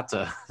got a shot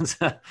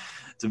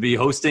to be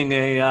hosting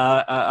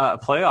a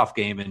playoff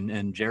game,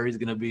 and Jerry's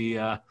going to be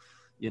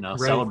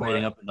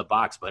celebrating up in the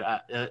box. But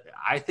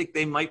I think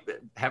they might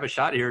have a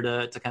shot here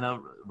to kind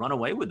of run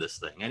away with this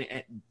thing.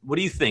 And what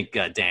do you think,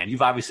 Dan?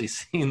 You've obviously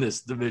seen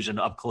this division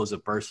up close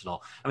and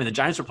personal. I mean, the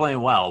Giants are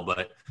playing well,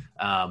 but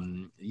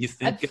you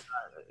think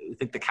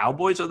the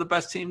Cowboys are the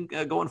best team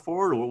going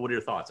forward? Or what are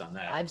your thoughts on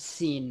that? I've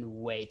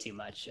seen way too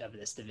much of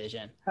this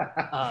division.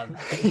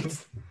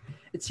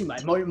 It's too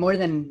much, more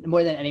than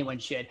anyone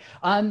should.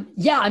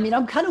 Yeah, I mean,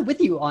 I'm kind of with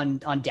you on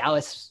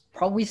Dallas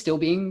probably still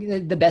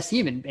being the best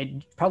team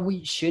and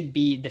probably should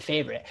be the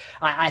favorite.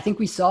 I think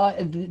we saw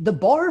the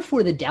bar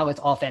for the Dallas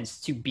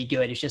offense to be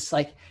good is just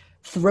like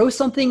throw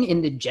something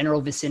in the general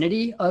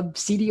vicinity of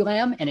CeeDee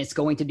Lamb and it's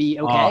going to be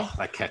okay. Oh,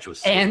 that catch was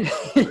sick. And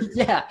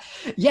yeah.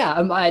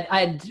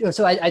 I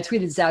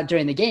tweeted this out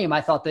during the game. I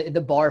thought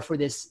the bar for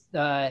this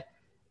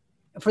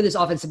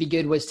offense to be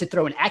good was to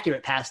throw an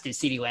accurate pass to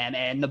CeeDee Lamb,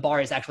 and the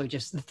bar is actually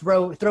just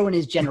throw in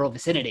his general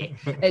vicinity.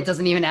 It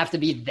doesn't even have to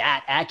be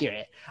that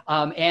accurate.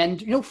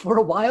 And for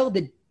a while,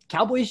 the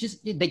Cowboys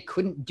they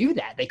couldn't do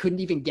that. They couldn't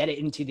even get it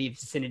into the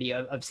vicinity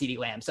of CeeDee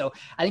Lamb. So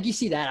I think you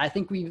see that. I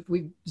think we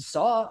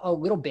saw a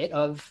little bit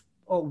of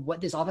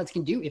what this offense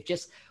can do if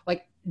just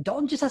like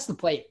Dalton just has to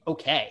play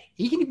okay.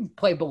 He can even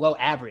play below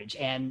average,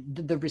 and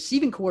the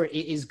receiving core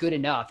is good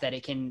enough that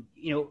it can,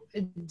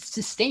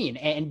 sustain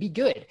and be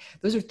good.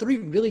 Those are 3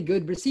 really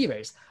good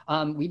receivers.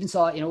 We even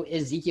saw,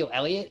 Ezekiel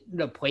Elliott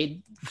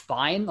played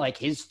fine, like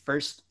his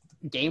first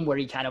game where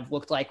he kind of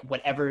looked like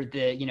whatever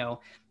the,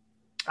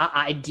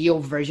 ideal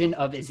version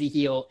of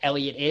Ezekiel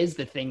Elliott is,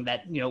 the thing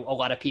that, a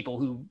lot of people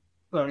who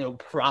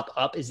prop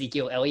up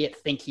Ezekiel Elliott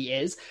think he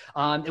is.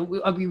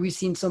 We've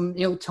seen some,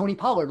 Tony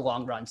Pollard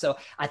long run. So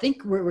I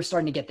think we're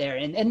starting to get there.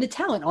 And the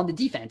talent on the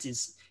defense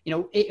is,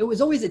 it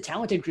was always a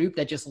talented group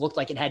that just looked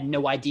like it had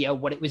no idea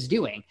what it was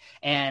doing.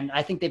 And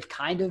I think they've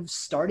kind of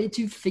started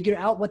to figure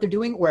out what they're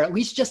doing, or at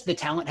least just the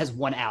talent has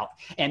won out,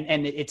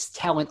 and it's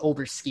talent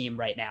over scheme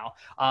right now.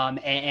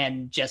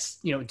 And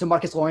just,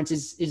 DeMarcus Lawrence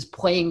is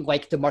playing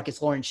like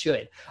DeMarcus Lawrence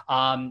should.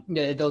 The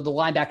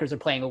linebackers are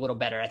playing a little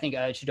better. I think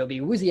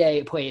Chidobe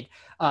Awuzie played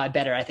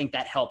better. I think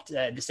that helped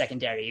the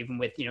secondary, even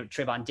with,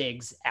 Trevon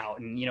Diggs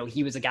out. And,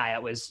 he was a guy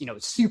that was,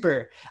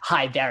 super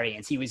high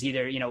variance. He was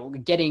either,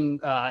 getting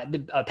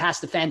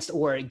pass defense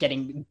or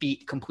getting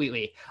beat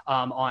completely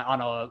on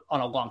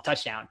a long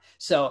touchdown.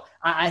 So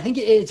I think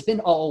it's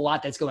been a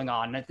lot that's going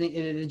on. I think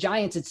the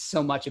Giants, it's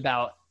so much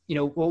about,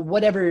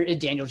 whatever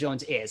Daniel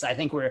Jones is. I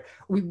think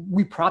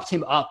we propped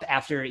him up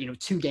after,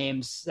 2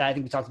 games. I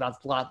think we talked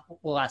about the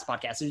last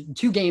podcast,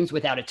 2 games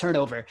without a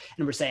turnover.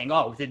 And we're saying,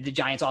 oh, the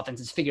Giants offense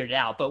has figured it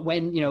out. But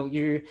when,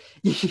 you're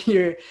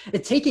taking a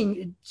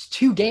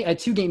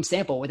 2-game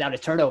sample without a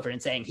turnover and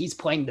saying he's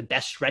playing the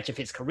best stretch of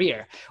his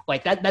career,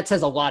 like that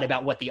says a lot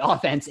about what the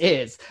offense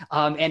is.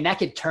 And that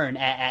could turn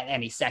at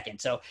any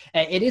second. So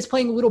it is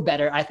playing a little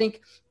better. I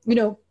think,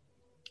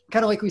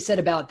 kind of like we said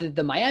about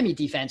the Miami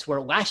defense, where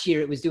last year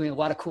it was doing a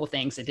lot of cool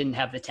things that didn't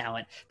have the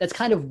talent. That's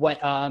kind of what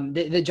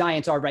the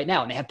Giants are right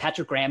now. And they have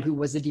Patrick Graham, who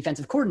was the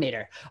defensive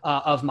coordinator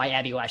of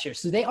Miami last year.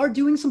 So they are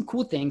doing some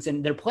cool things,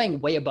 and they're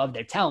playing way above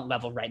their talent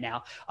level right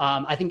now.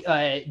 I think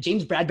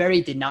James Bradbury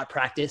did not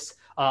practice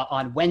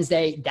on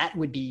Wednesday. That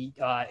would be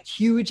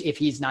huge if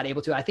he's not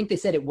able to. I think they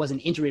said it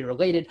wasn't injury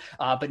related,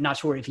 but not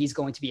sure if he's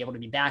going to be able to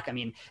be back. I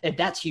mean,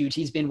 that's huge.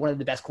 He's been one of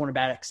the best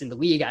cornerbacks in the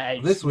league.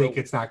 This week,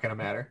 it's not going to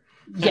matter.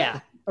 Yeah.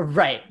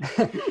 Right.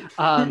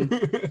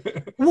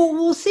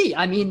 We'll see.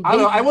 I mean, I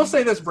don't know. I will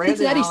say this: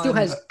 Brandon Allen still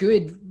has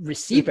good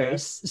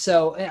receivers.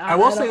 So I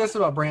will say this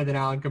about Brandon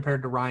Allen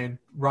compared to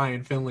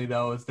Ryan Finley,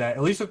 though, is that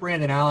at least with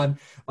Brandon Allen,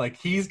 like,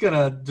 he's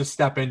gonna just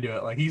step into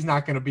it. Like, he's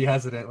not gonna be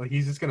hesitant. Like,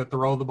 he's just gonna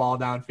throw the ball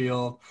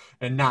downfield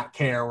and not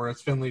care.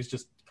 Whereas Finley's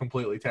just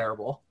completely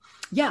terrible.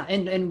 Yeah,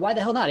 and why the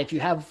hell not? If you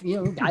have,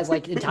 guys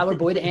like Tyler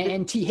Boyd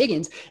and T.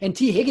 Higgins,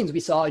 we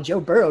saw Joe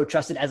Burrow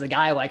trusted as a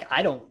guy like,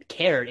 I don't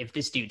care if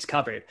this dude's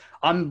covered.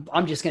 I'm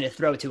just going to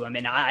throw to him,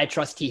 and I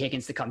trust T.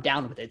 Higgins to come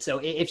down with it. So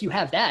if you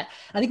have that,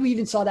 I think we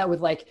even saw that with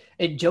like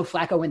Joe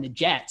Flacco and the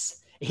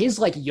Jets. His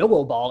like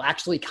YOLO ball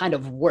actually kind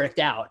of worked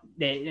out.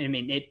 I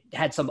mean, it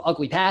had some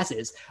ugly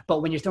passes,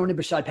 but when you're throwing to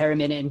Brashad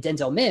Perriman and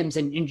Denzel Mims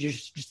and you're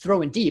just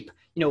throwing deep,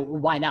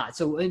 why not?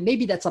 So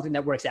maybe that's something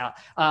that works out.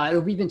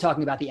 We've been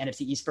talking about the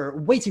NFC East for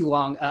way too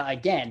long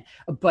again,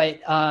 but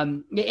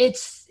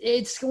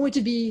it's going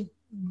to be,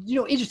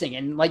 interesting.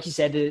 And like you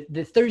said,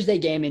 the Thursday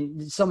game,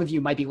 and some of you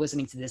might be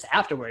listening to this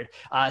afterward,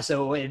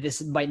 so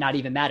this might not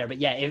even matter. But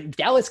yeah, if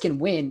Dallas can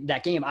win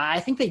that game, I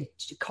think they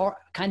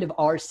kind of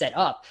are set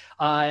up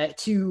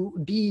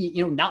to be,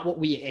 not what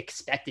we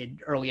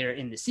expected earlier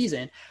in the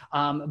season.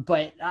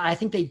 But I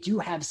think they do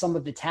have some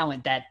of the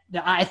talent that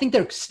I think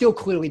they're still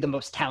clearly the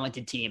most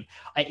talented team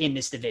in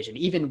this division,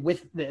 even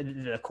with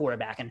the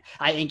quarterback. And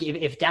I think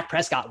if Dak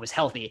Prescott was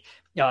healthy,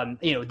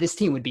 this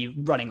team would be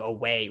running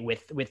away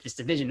with this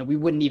division.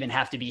 We wouldn't even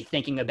have to be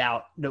thinking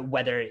about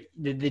whether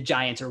the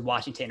Giants or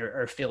Washington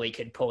or Philly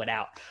could pull it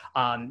out,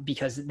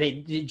 because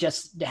they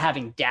just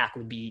having Dak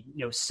would be,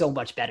 so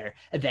much better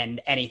than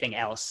anything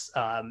else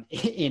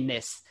in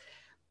this.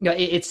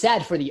 It's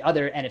sad for the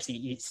other NFC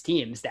East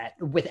teams that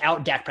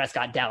without Dak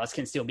Prescott, Dallas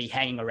can still be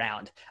hanging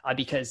around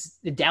because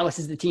Dallas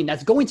is the team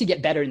that's going to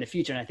get better in the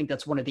future. And I think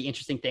that's one of the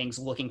interesting things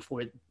looking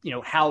for,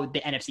 how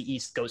the NFC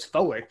East goes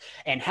forward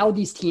and how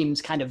these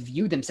teams kind of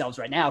view themselves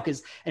right now.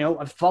 Because,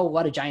 I follow a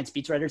lot of Giants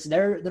beat writers.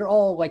 They're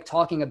all like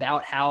talking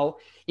about how,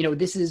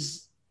 this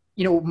is,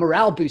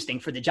 morale boosting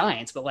for the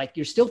Giants, but like,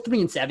 you're still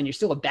 3-7, you're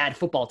still a bad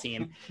football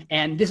team.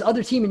 And this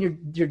other team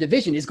in your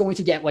division is going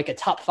to get like a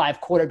top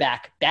 5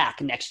 quarterback back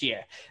next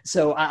year.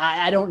 So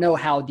I don't know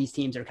how these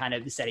teams are kind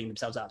of setting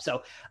themselves up.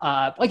 So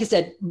like I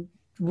said,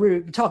 we're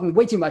talking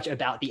way too much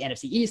about the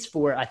NFC East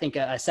for, I think,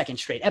 a second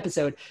straight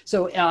episode.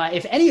 So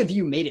if any of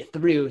you made it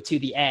through to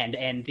the end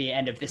and the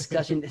end of this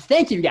discussion,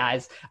 thank you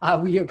guys.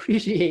 We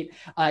appreciate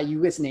you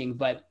listening,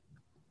 but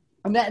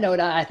on that note,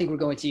 I think we're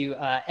going to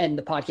end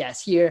the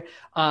podcast here.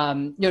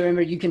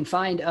 Remember, you can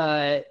find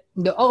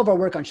all of our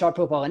work on Sharp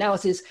Profile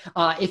Analysis.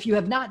 If you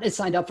have not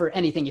signed up for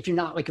anything, if you're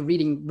not like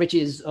reading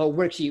Rich's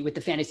worksheet with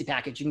the fantasy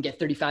package, you can get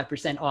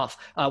 35% off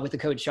with the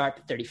code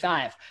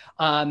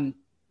SHARP35.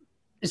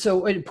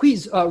 So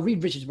please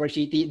read Rich's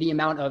worksheet. The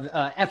amount of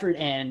effort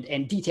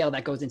and detail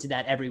that goes into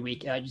that every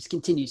week just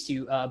continues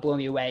to blow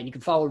me away. And you can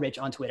follow Rich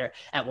on Twitter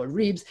at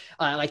 @WardReeves.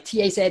 Like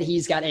TA said,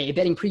 he's got a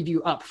betting preview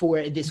up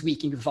for this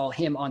week. You can follow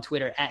him on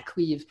Twitter at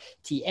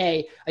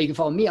CleveTA. You can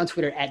follow me on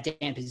Twitter at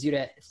Dan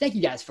Pizzuta. Thank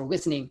you guys for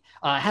listening.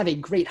 Have a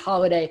great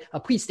holiday.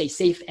 Please stay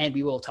safe, and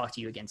we will talk to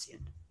you again soon.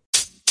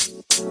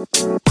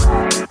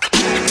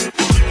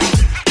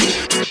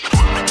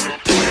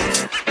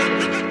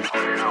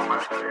 You know,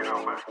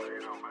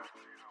 man.